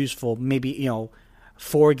this is useful, maybe, you know,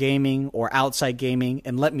 for gaming or outside gaming,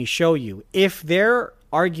 and let me show you. If their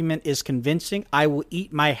argument is convincing, I will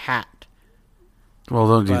eat my hat. Well,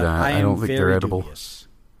 don't do But that. I don't think they're edible. Dubious.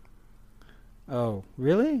 Oh,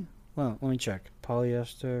 really? Well, let me check.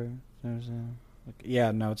 Polyester.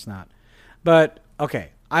 Yeah, no, it's not. But okay,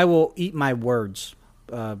 I will eat my words,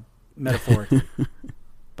 metaphorically.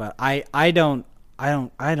 But I don't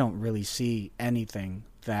really see anything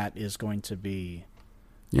that is going to be.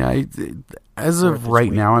 Yeah, as worth of its right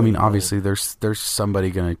weight now, I in mean, gold. obviously there's somebody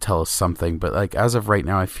going to tell us something, but like as of right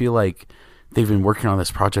now, I feel like they've been working on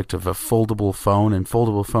this project of a foldable phone and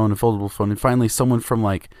foldable phone and foldable phone, and finally someone from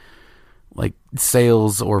like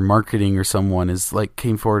sales or marketing or someone is like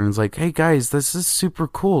came forward and was like, hey guys, this is super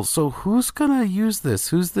cool. So who's gonna use this?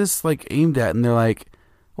 Who's this like aimed at? And they're like,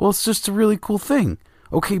 well, it's just a really cool thing.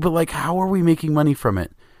 Okay, but like, how are we making money from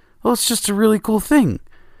it? Well, it's just a really cool thing.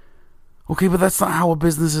 Okay, but that's not how a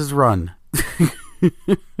business is run.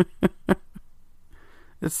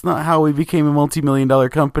 It's not how we became a multi-million-dollar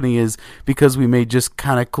company, is because we made just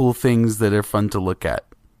kind of cool things that are fun to look at.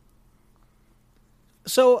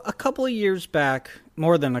 So a couple of years back,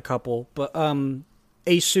 more than a couple, but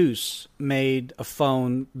Asus made a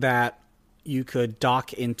phone that you could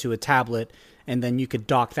dock into a tablet, and then you could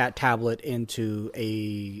dock that tablet into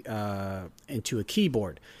a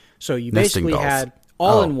keyboard. So you Nesting basically dolls. had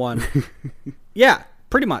all-in-one. Yeah,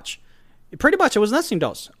 pretty much. Pretty much, it was nesting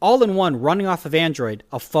dolls. All-in-one, running off of Android,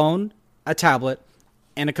 a phone, a tablet,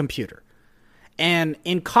 and a computer. And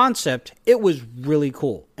in concept, it was really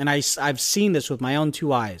cool. And I've seen this with my own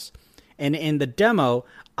two eyes. And in the demo,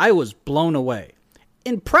 I was blown away.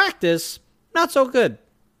 In practice, not so good.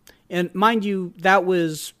 And mind you, that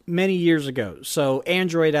was many years ago. So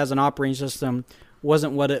Android as an operating system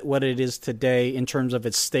wasn't what it is today in terms of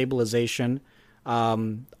its stabilization.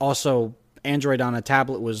 Also, Android on a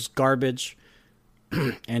tablet was garbage.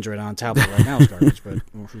 Android on a tablet right now is garbage, but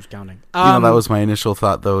who's counting? That was my initial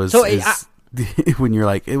thought, though, is when you're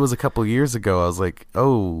like, it was a couple years ago, I was like,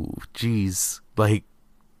 oh, geez. Like,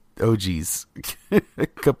 oh, geez. A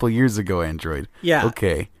couple years ago, Android. Yeah.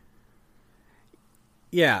 Okay.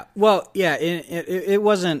 Yeah. Well, yeah, it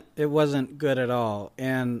wasn't good at all.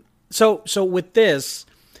 And so with this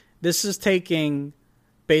is taking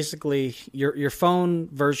basically your phone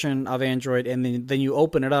version of Android, and then you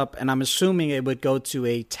open it up, and I'm assuming it would go to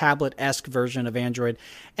a tablet-esque version of Android.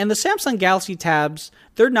 And the Samsung Galaxy Tabs,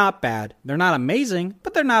 they're not bad. They're not amazing,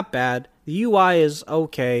 but they're not bad. The UI is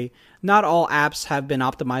okay. Not all apps have been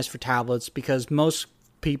optimized for tablets, because most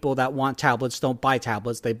people that want tablets don't buy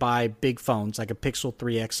tablets. They buy big phones like a Pixel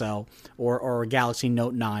 3 XL or a Galaxy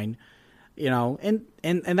Note 9. You know, and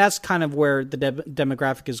that's kind of where the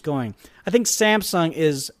demographic is going. I think Samsung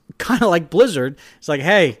is kind of like Blizzard. It's like,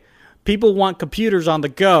 hey, people want computers on the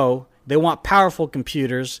go. They want powerful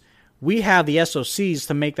computers. We have the SoCs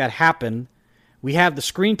to make that happen. We have the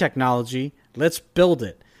screen technology. Let's build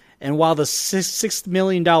it. And while the $6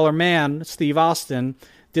 million man, Steve Austin,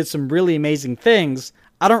 did some really amazing things,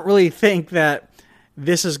 I don't really think that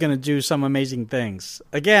this is going to do some amazing things.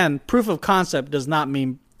 Again, proof of concept does not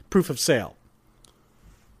mean proof of sale.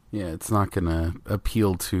 Yeah, it's not going to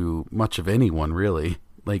appeal to much of anyone, really.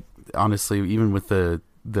 Like, honestly, even with the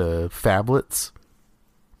phablets,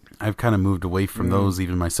 I've kind of moved away from those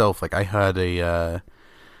even myself. Like, I had a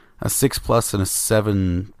 6 Plus and a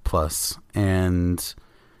 7 Plus, and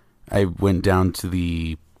I went down to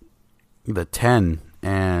the 10,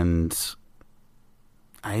 and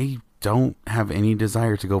I don't have any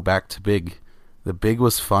desire to go back to big. The big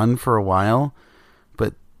was fun for a while,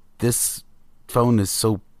 but this phone is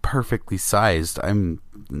so perfectly sized.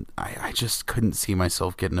 I just couldn't see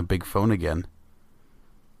myself getting a big phone again.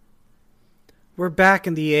 We're back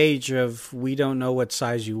in the age of we don't know what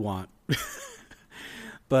size you want.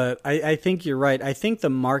 But I think you're right. I think the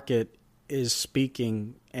market is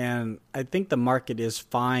speaking, and I think the market is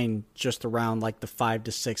fine just around like the 5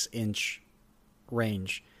 to 6 inch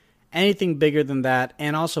range. Anything bigger than that,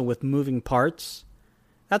 and also with moving parts,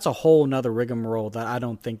 that's a whole nother rigmarole that I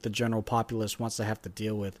don't think the general populace wants to have to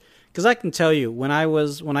deal with. Because I can tell you, when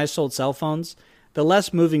I sold cell phones, the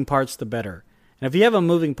less moving parts, the better. And if you have a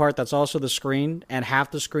moving part that's also the screen, and half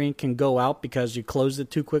the screen can go out because you closed it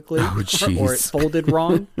too quickly, or it folded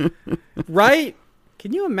wrong, right?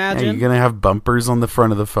 Can you imagine? Are you going to have bumpers on the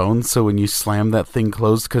front of the phone so when you slam that thing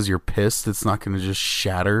closed because you're pissed, it's not going to just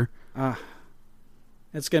shatter?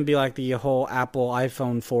 It's going to be like the whole Apple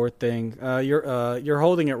iPhone 4 thing. You're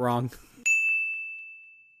holding it wrong.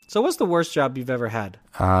 So what's the worst job you've ever had?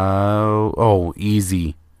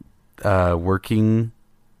 Easy. Working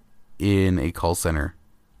in a call center.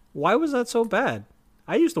 Why was that so bad?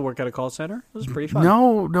 I used to work at a call center. It was pretty fun.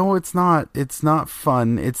 No, it's not. It's not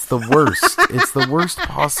fun. It's the worst. It's the worst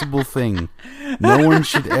possible thing. No one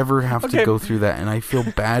should ever have to go through that, and I feel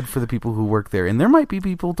bad for the people who work there. And there might be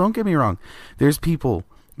people, don't get me wrong, there's people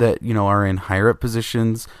that, are in higher up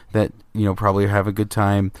positions that, probably have a good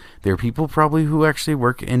time. There are people probably who actually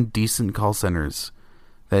work in decent call centers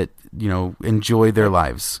that, enjoy their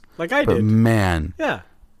lives. Like I did. But man, yeah.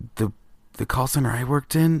 The call center I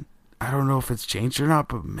worked in, I don't know if it's changed or not,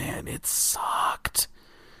 but man, it sucked.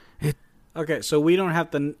 Okay, so we don't have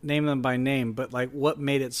to name them by name, but like, what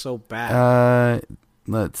made it so bad?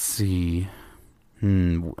 Let's see.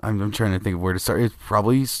 I'm trying to think of where to start. It's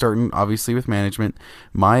probably starting obviously with management.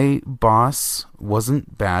 My boss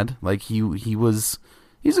wasn't bad. Like he's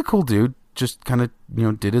a cool dude. Just kind of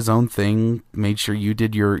did his own thing, made sure you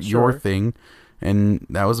did your thing, and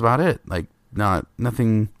that was about it. Like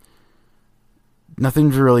nothing's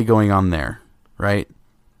really going on there, right?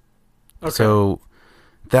 Okay. So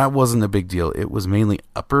that wasn't a big deal. It was mainly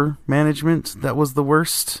upper management that was the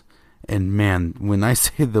worst. And man, when I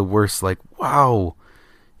say the worst, like, wow,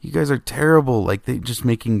 you guys are terrible. Like, they just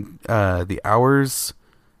making the hours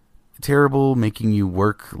terrible, making you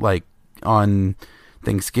work like on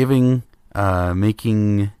Thanksgiving,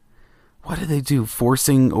 making, what did they do?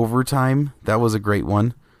 Forcing overtime. That was a great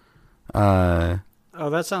one. Oh,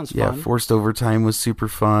 that sounds fun. Yeah, forced overtime was super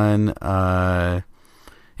fun.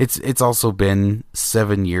 It's also been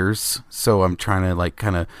 7 years, so I'm trying to like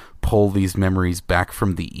kind of pull these memories back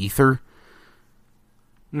from the ether.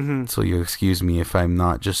 Mm-hmm. So you excuse me if I'm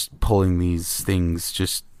not just pulling these things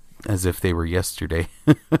just as if they were yesterday.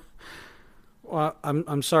 Well,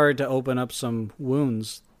 I'm sorry to open up some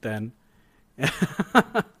wounds then.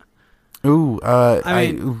 Ooh,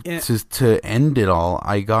 to end it all,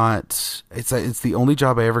 I got it's the only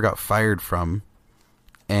job I ever got fired from,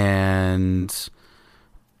 and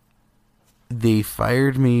they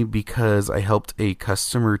fired me because I helped a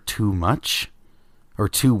customer too much, or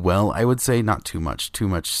too well. I would say not too much. Too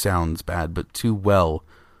much sounds bad, but too well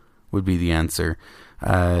would be the answer.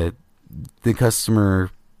 The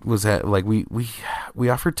customer was at like we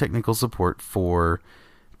offered technical support for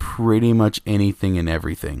pretty much anything and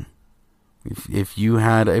everything. If you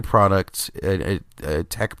had a product, a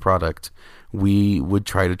tech product, we would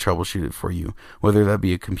try to troubleshoot it for you, whether that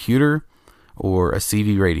be a computer or a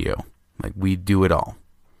CV radio. Like, we do it all.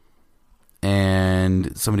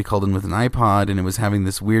 And somebody called in with an iPod, and it was having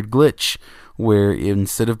this weird glitch where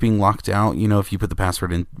instead of being locked out, if you put the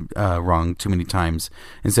password in wrong too many times,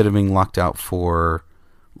 instead of being locked out for,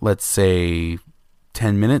 let's say,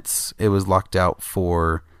 10 minutes, it was locked out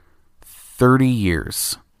for 30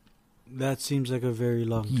 years. That seems like a very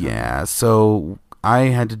long time. Yeah, so I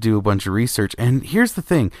had to do a bunch of research. And here's the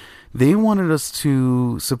thing. They wanted us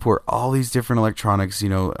to support all these different electronics,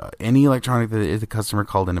 any electronic that the customer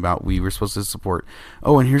called in about, we were supposed to support.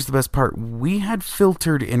 Oh, and here's the best part. We had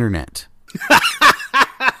filtered internet.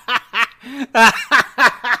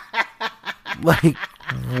 Like,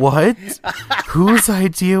 what? Whose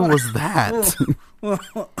idea was that?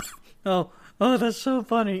 Oh, that's so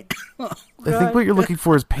funny. I think what you're looking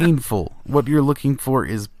for is painful. What you're looking for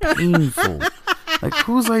is painful. Like,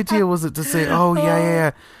 whose idea was it to say, oh,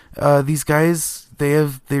 yeah. These guys,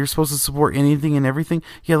 they're supposed to support anything and everything.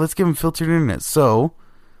 Yeah, let's give them filtered internet. So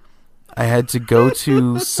I had to go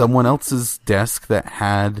to someone else's desk that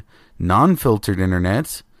had non-filtered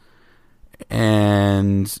internet.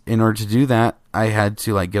 And in order to do that, I had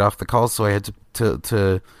to like get off the call. So I had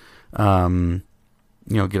to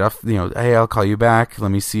get off, hey, I'll call you back.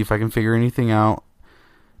 Let me see if I can figure anything out.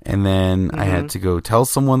 And then I had to go tell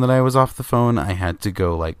someone that I was off the phone. I had to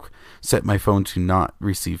go like set my phone to not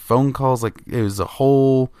receive phone calls. Like, it was a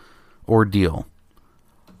whole ordeal.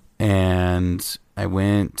 And I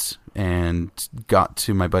went and got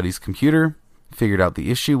to my buddy's computer, figured out the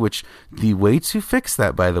issue, which the way to fix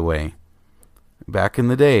that, by the way, back in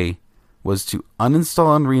the day, was to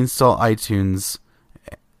uninstall and reinstall iTunes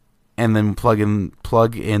and then plug in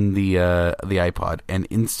the iPod, and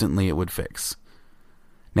instantly it would fix.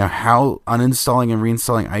 Now, how uninstalling and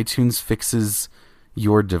reinstalling iTunes fixes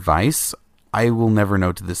your device, I will never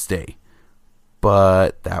know to this day.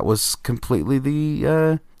 But that was completely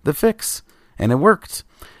the fix, and it worked.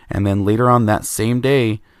 And then later on that same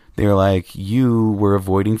day, they were like, you were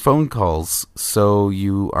avoiding phone calls, so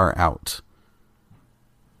you are out.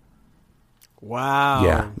 Wow.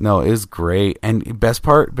 Yeah, no, it was great. And best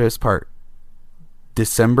part,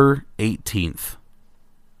 December 18th.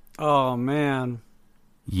 Oh, man.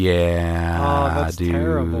 Yeah, that's dude.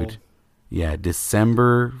 terrible. Yeah,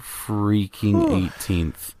 December freaking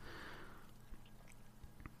 18th.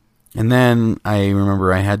 And then I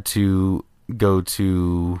remember I had to go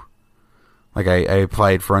to, like, I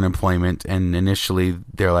applied for unemployment, and initially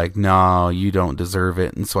they're like, no, you don't deserve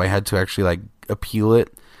it. And so I had to actually, like, appeal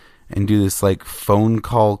it and do this, like, phone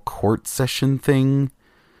call court session thing.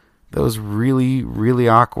 That was really, really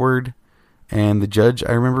awkward. And the judge,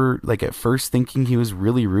 I remember, like, at first thinking he was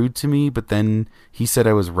really rude to me, but then he said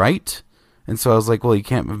I was right. And so I was like, well, he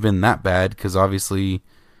can't have been that bad, because obviously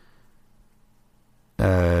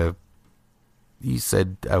he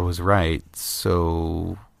said I was right.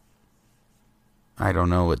 So I don't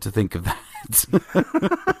know what to think of that.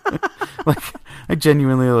 Like, I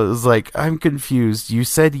genuinely was like, I'm confused. You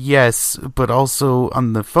said yes, but also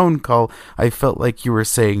on the phone call, I felt like you were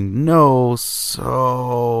saying no, so...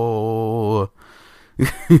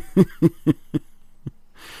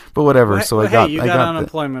 But whatever, Well, so well, I got... Hey, you got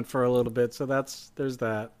unemployment for a little bit, so there's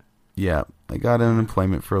that. Yeah, I got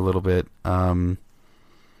unemployment for a little bit. Yeah,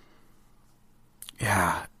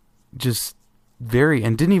 just...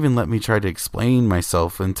 and didn't even let me try to explain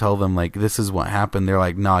myself and tell them, like, this is what happened. They're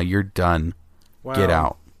like, nah, you're done. Wow. Get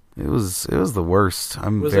out. It was the worst.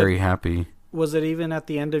 I'm very happy. Was it even at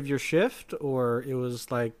the end of your shift, or it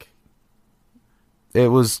was like... It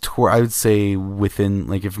was, I would say, within,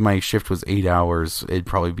 like, if my shift was 8 hours, it'd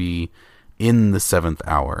probably be in the 7th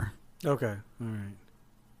hour. Okay, all right.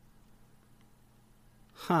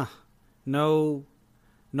 Huh. No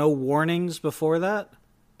warnings before that?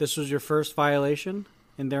 This was your first violation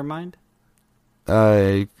in their mind?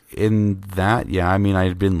 In that, yeah. I mean, I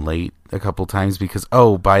had been late a couple times because,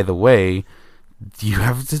 oh, by the way, you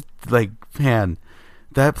have to, like, man,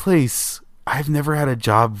 that place, I've never had a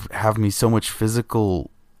job have me so much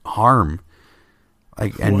physical harm,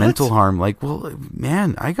 like, and mental harm. Like, well,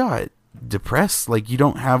 man, I got depressed. Like, you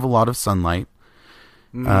don't have a lot of sunlight.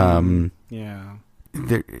 Yeah.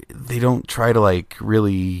 They don't try to, like,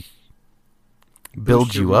 really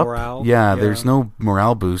build you up. Morale. Yeah, there's no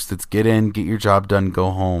morale boost. It's get in, get your job done,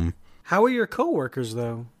 go home. How were your coworkers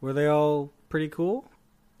though? Were they all pretty cool?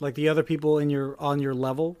 Like the other people on your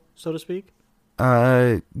level, so to speak?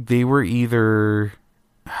 They were either...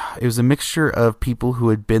 It was a mixture of people who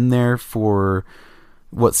had been there for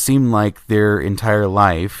what seemed like their entire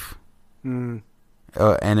life. And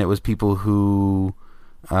it was people who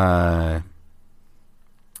were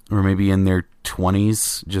maybe in their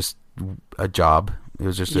 20s, just a job. It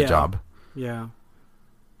was just a job. Yeah.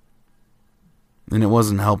 And it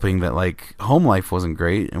wasn't helping that, like, home life wasn't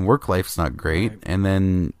great and work life's not great. Right. And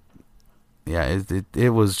then, yeah, it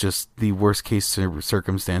was just the worst case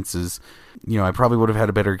circumstances. You know, I probably would have had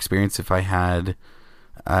a better experience if I had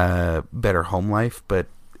a better home life, but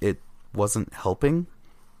it wasn't helping.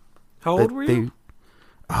 How old were you?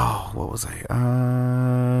 What was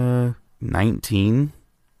I? 19.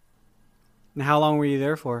 And how long were you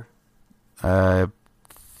there for? I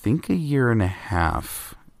think a year and a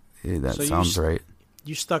half. That so sounds right.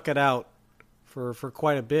 You stuck it out for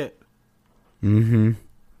quite a bit. Mm-hmm.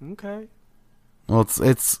 Okay. Well,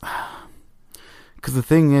 it's because the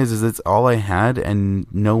thing is it's all I had, and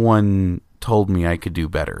no one told me I could do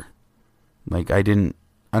better. Like, I didn't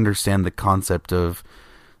understand the concept of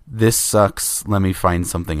this sucks, let me find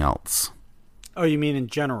something else. Oh, you mean in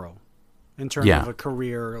general? In terms of a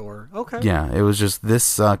career or... Okay. Yeah, it was just, this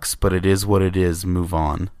sucks, but it is what it is, move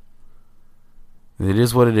on. It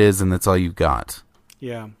is what it is, and that's all you got.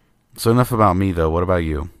 Yeah. So enough about me, though. What about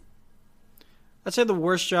you? I'd say the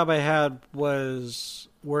worst job I had was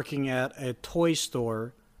working at a toy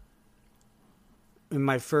store, in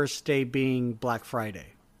my first day being Black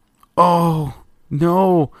Friday. Oh,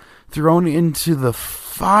 no. Thrown into the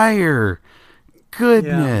fire.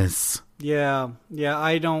 Goodness. Yeah.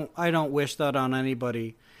 I don't wish that on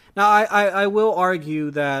anybody. Now, I will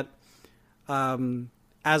argue that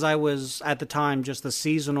as I was at the time just a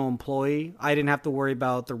seasonal employee, I didn't have to worry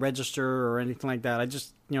about the register or anything like that. I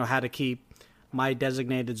just had to keep my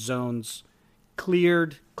designated zones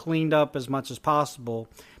cleaned up as much as possible.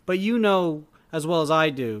 But as well as I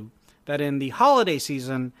do that in the holiday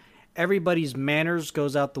season, everybody's manners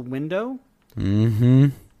goes out the window. Mm-hmm.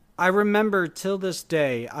 I remember till this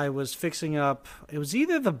day, I was fixing up, it was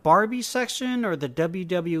either the Barbie section or the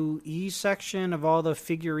WWE section of all the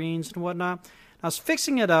figurines and whatnot. I was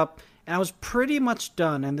fixing it up, and I was pretty much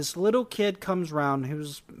done, and this little kid comes around, who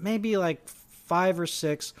was maybe like 5 or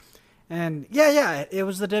 6, and yeah, it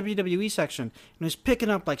was the WWE section, and he was picking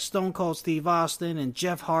up like Stone Cold Steve Austin and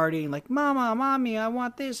Jeff Hardy, and like, Mama, Mommy, I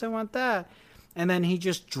want this, I want that, and then he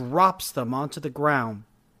just drops them onto the ground.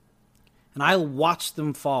 And I watched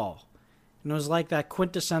them fall. And it was like that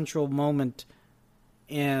quintessential moment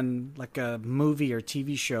in like a movie or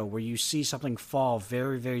TV show where you see something fall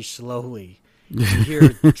very, very slowly. You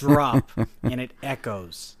hear it drop and it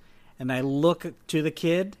echoes. And I look to the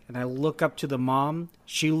kid and I look up to the mom.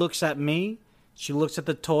 She looks at me. She looks at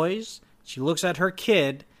the toys. She looks at her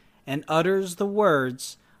kid and utters the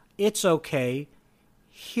words, "It's okay.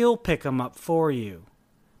 He'll pick them up for you."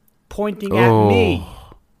 Pointing at me.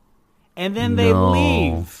 And then they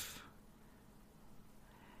leave.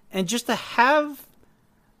 And just to have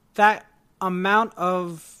that amount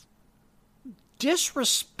of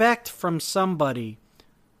disrespect from somebody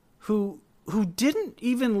who didn't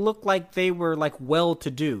even look like they were like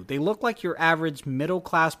well-to-do. They looked like your average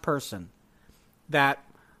middle-class person that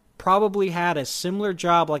probably had a similar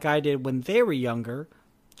job like I did when they were younger,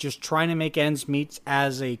 just trying to make ends meet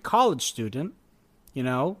as a college student,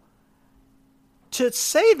 to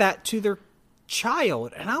say that to their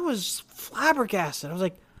child, and I was flabbergasted. I was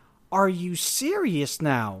like, "Are you serious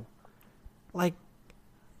now? Like,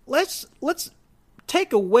 let's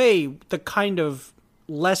take away the kind of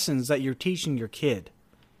lessons that you're teaching your kid.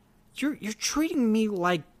 You're treating me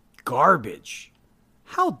like garbage.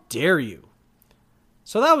 How dare you?"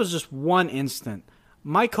 So that was just one instant.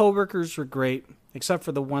 My coworkers were great, except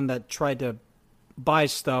for the one that tried to buy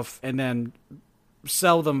stuff and then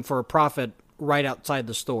sell them for a profit right outside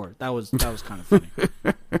the store. That was kind of funny.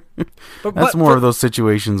 That's more of those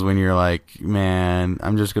situations when you're like, man,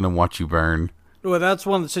 I'm just going to watch you burn. Well, that's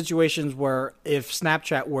one of the situations where if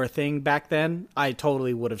Snapchat were a thing back then, I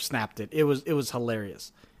totally would have snapped it. It was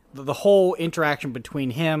hilarious. The whole interaction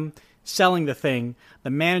between him selling the thing,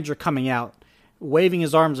 the manager coming out, waving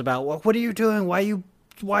his arms about, "Well, what are you doing? Why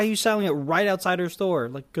are you selling it right outside our store?"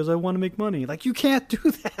 Like, "Because I want to make money." Like, you can't do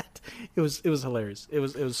that. It was hilarious. It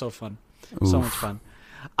was so fun. Oof. So much fun.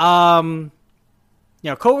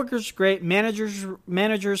 Coworkers great.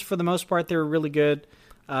 Managers for the most part, they were really good.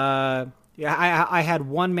 I had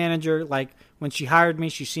one manager, like when she hired me,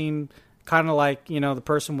 she seemed kind of like, the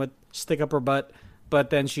person would stick up her butt,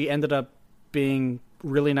 but then she ended up being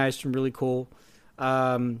really nice and really cool.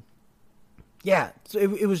 So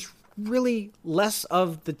it was really less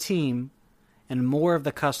of the team and more of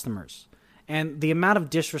the customers, and the amount of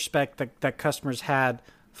disrespect that customers had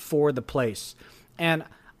for the place. And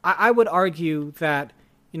I would argue that,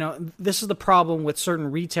 this is the problem with certain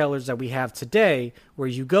retailers that we have today, where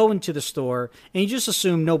you go into the store and you just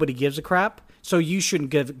assume nobody gives a crap, so you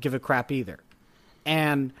shouldn't give a crap either.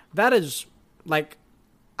 And that is, like,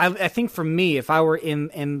 I think for me, if I were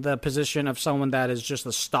in the position of someone that is just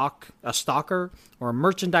a stalker or a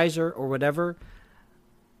merchandiser or whatever,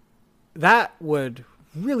 that would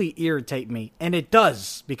really irritate me. And it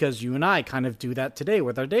does, because you and I kind of do that today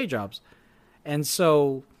with our day jobs. And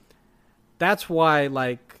so that's why,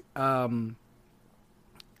 like, when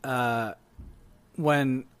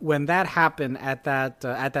that happened at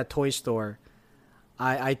that toy store,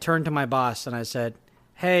 I turned to my boss and I said,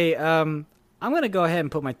 "Hey, I'm going to go ahead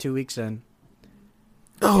and put my 2 weeks in."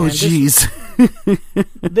 Oh, jeez.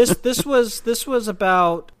 this was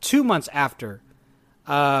about 2 months after.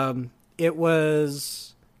 It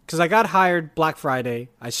was because I got hired Black Friday.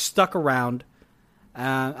 I stuck around.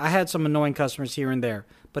 I had some annoying customers here and there,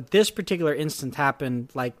 but this particular instance happened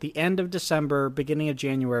like the end of December, beginning of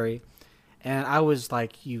January, and I was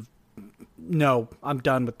like, no, I'm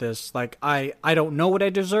done with this. Like, I don't know what I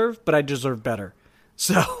deserve, but I deserve better.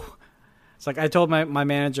 So it's like I told my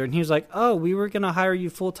manager, and he was like, oh, we were going to hire you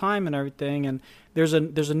full time and everything, and there's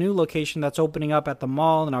a new location that's opening up at the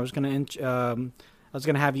mall, and I was going to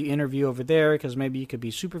have you interview over there because maybe you could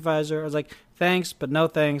be supervisor. I was like, thanks, but no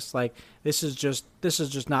thanks. Like, this is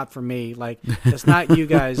just not for me. Like, it's not you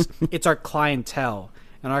guys. It's our clientele.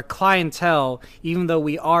 And our clientele, even though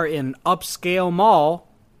we are in an upscale mall,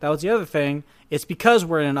 that was the other thing. It's because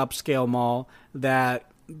we're in an upscale mall that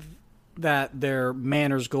their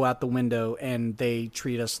manners go out the window and they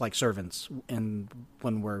treat us like servants. And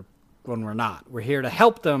when we're not, we're here to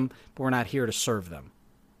help them, but we're not here to serve them.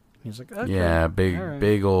 He's like, okay, yeah, right.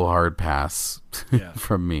 big old hard pass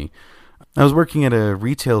from me. I was working at a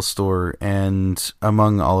retail store, and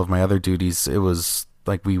among all of my other duties, it was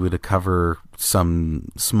like we would cover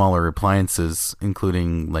some smaller appliances,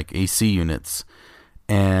 including like AC units.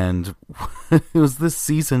 And it was this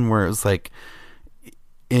season where it was like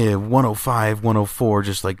 105, 104,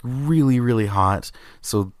 just like really, really hot.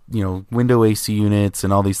 So, window AC units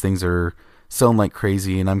and all these things are selling like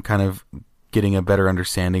crazy, and I'm kind of getting a better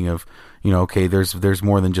understanding of, okay, there's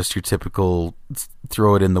more than just your typical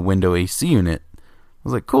throw it in the window AC unit. I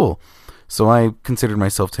was like, cool. So I considered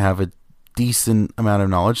myself to have a decent amount of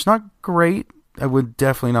knowledge. Not great. I would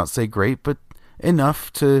definitely not say great, but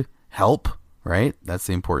enough to help, right? That's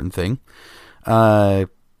the important thing.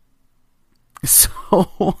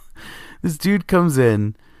 So this dude comes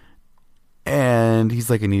in and he's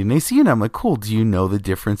like, I need an AC unit. I'm like, cool. Do you know the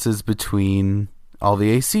differences between all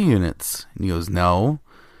the AC units? And he goes, no.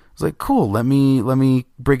 I was like, cool, let me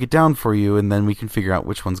break it down for you, and then we can figure out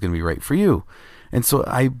which one's going to be right for you. And so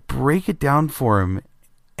I break it down for him,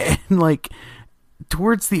 and like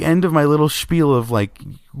towards the end of my little spiel of like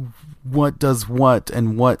what does what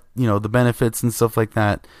and what, the benefits and stuff like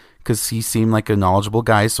that, because he seemed like a knowledgeable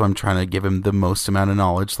guy, so I'm trying to give him the most amount of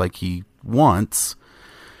knowledge like he wants.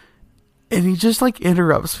 And he just like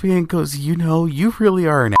interrupts me and goes, you really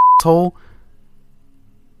are an asshole.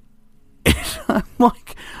 And I'm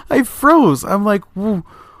like, I froze. I'm like, what?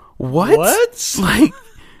 What?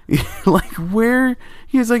 Like where?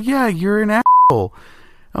 He was like, yeah, you're an asshole.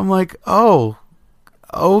 I'm like, oh,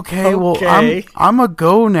 okay. Well, I'm a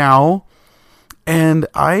go now. And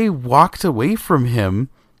I walked away from him.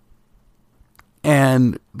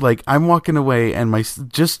 And like, I'm walking away, and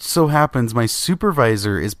just so happens my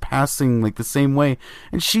supervisor is passing like the same way,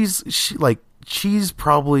 and she's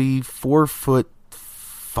probably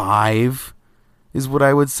 4'5" is what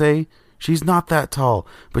I would say. She's not that tall,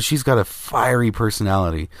 but she's got a fiery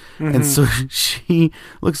personality. Mm-hmm. And so she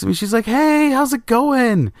looks at me, she's like, hey, how's it going?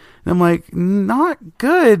 And I'm like, not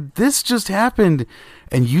good. This just happened.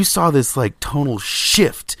 And you saw this like tonal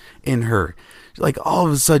shift in her. Like all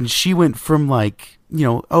of a sudden she went from like,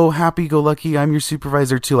 oh, happy-go-lucky, I'm your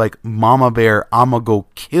supervisor, to like, mama bear, I'ma go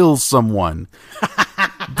kill someone.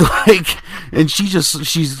 Like, and she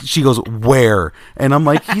goes, where? And I'm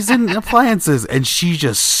like, he's in appliances. And she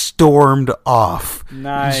just stormed off.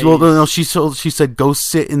 Nice. No, she said, go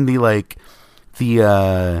sit in the like,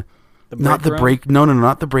 not the break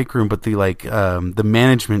room, but the like, the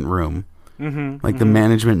management room. Mm-hmm, like the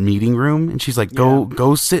management meeting room. And she's like,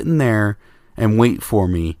 go sit in there and wait for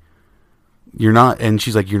me. And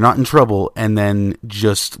she's like, you're not in trouble. And then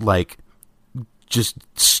just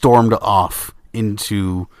stormed off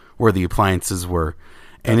into where the appliances were.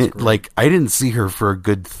 And That's great. Like, I didn't see her for a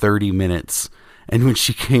good 30 minutes. And when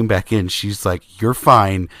she came back in, she's like, you're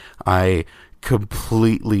fine. I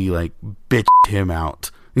completely like bitched him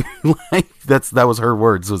out. Like that was her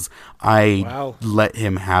words, was I let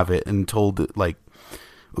him have it, and told it like,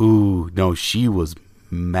 ooh, no, she was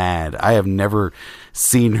mad. I have never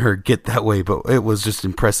seen her get that way, but it was just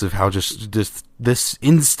impressive how just this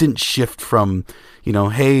instant shift from,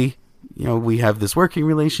 hey, we have this working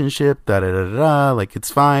relationship, like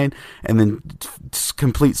it's fine, and then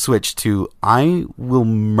complete switch to I will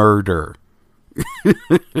murder.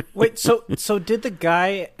 Wait, so did the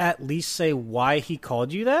guy at least say why he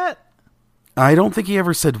called you that? I don't think he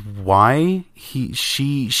ever said why.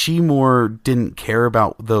 She more didn't care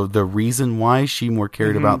about the reason why. She more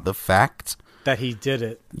cared about the fact that he did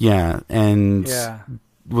it. Yeah, and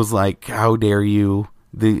was like, "How dare you?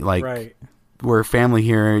 Right. We're a family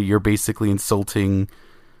here. You're basically insulting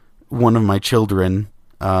one of my children.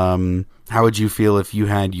 How How would you feel if you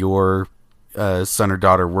had your son or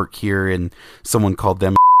daughter work here and someone called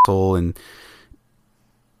them asshole and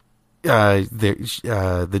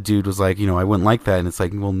the dude was like, I wouldn't like that. And it's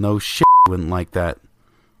like, well, no shit, I wouldn't like that.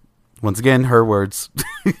 Once again, her words.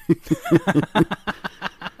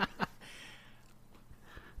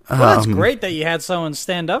 Well, it's great that you had someone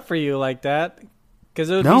stand up for you like that, because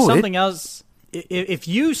it would be something else. If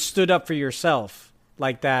you stood up for yourself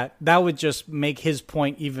like that, that would just make his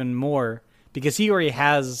point even more, because he already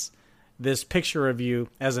has this picture of you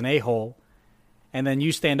as an a-hole, and then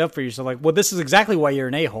you stand up for yourself like, well, this is exactly why you're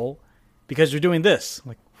an a-hole, because you're doing this.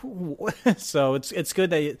 Like, so it's good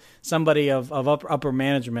that somebody of upper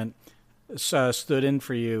management stood in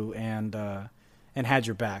for you and had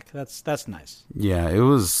your back. That's nice. Yeah, it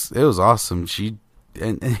was awesome.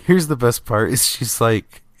 And here's the best part is she's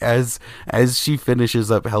like, as she finishes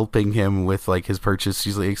up helping him with like his purchase,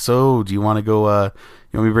 she's like, so do you want to go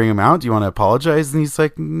you want me to bring him out? Do you want to apologize? And he's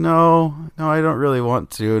like, no, I don't really want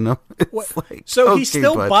to. No, it's like, so okay, he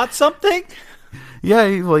still bought something? Yeah,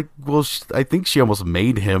 I think she almost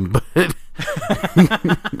made him, but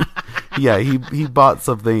yeah, he bought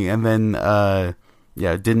something and then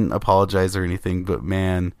didn't apologize or anything, but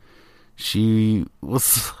man, she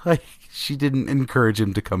was like, she didn't encourage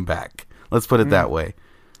him to come back. Let's put it that way.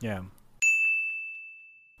 Yeah.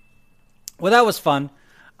 Well, that was fun.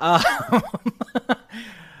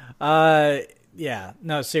 Yeah,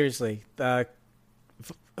 no, seriously.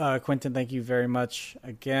 Quentin, thank you very much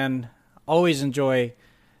again. Always enjoy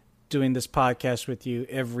doing this podcast with you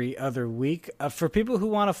every other week. For people who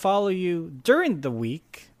want to follow you during the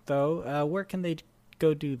week, though, where can they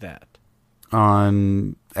go do that?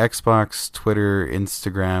 On Xbox, Twitter,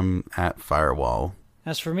 Instagram, at Firewall.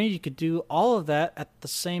 As for me, you could do all of that at the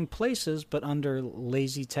same places, but under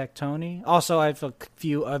Lazy Tech Tony. Also, I have a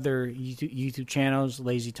few other YouTube channels,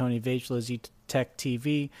 Lazy Tony Vapes, Lazy Tech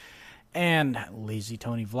TV, and Lazy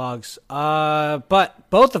Tony Vlogs. But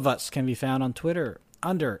both of us can be found on Twitter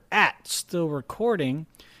under @StillRecording.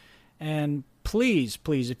 And please,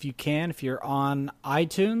 if you can, if you're on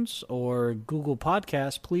iTunes or Google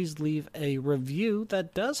Podcasts, please leave a review.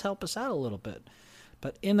 That does help us out a little bit.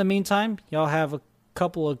 But in the meantime, y'all have a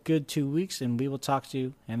couple of good 2 weeks, and we will talk to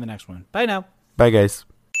you in the next one. Bye now. Bye, guys.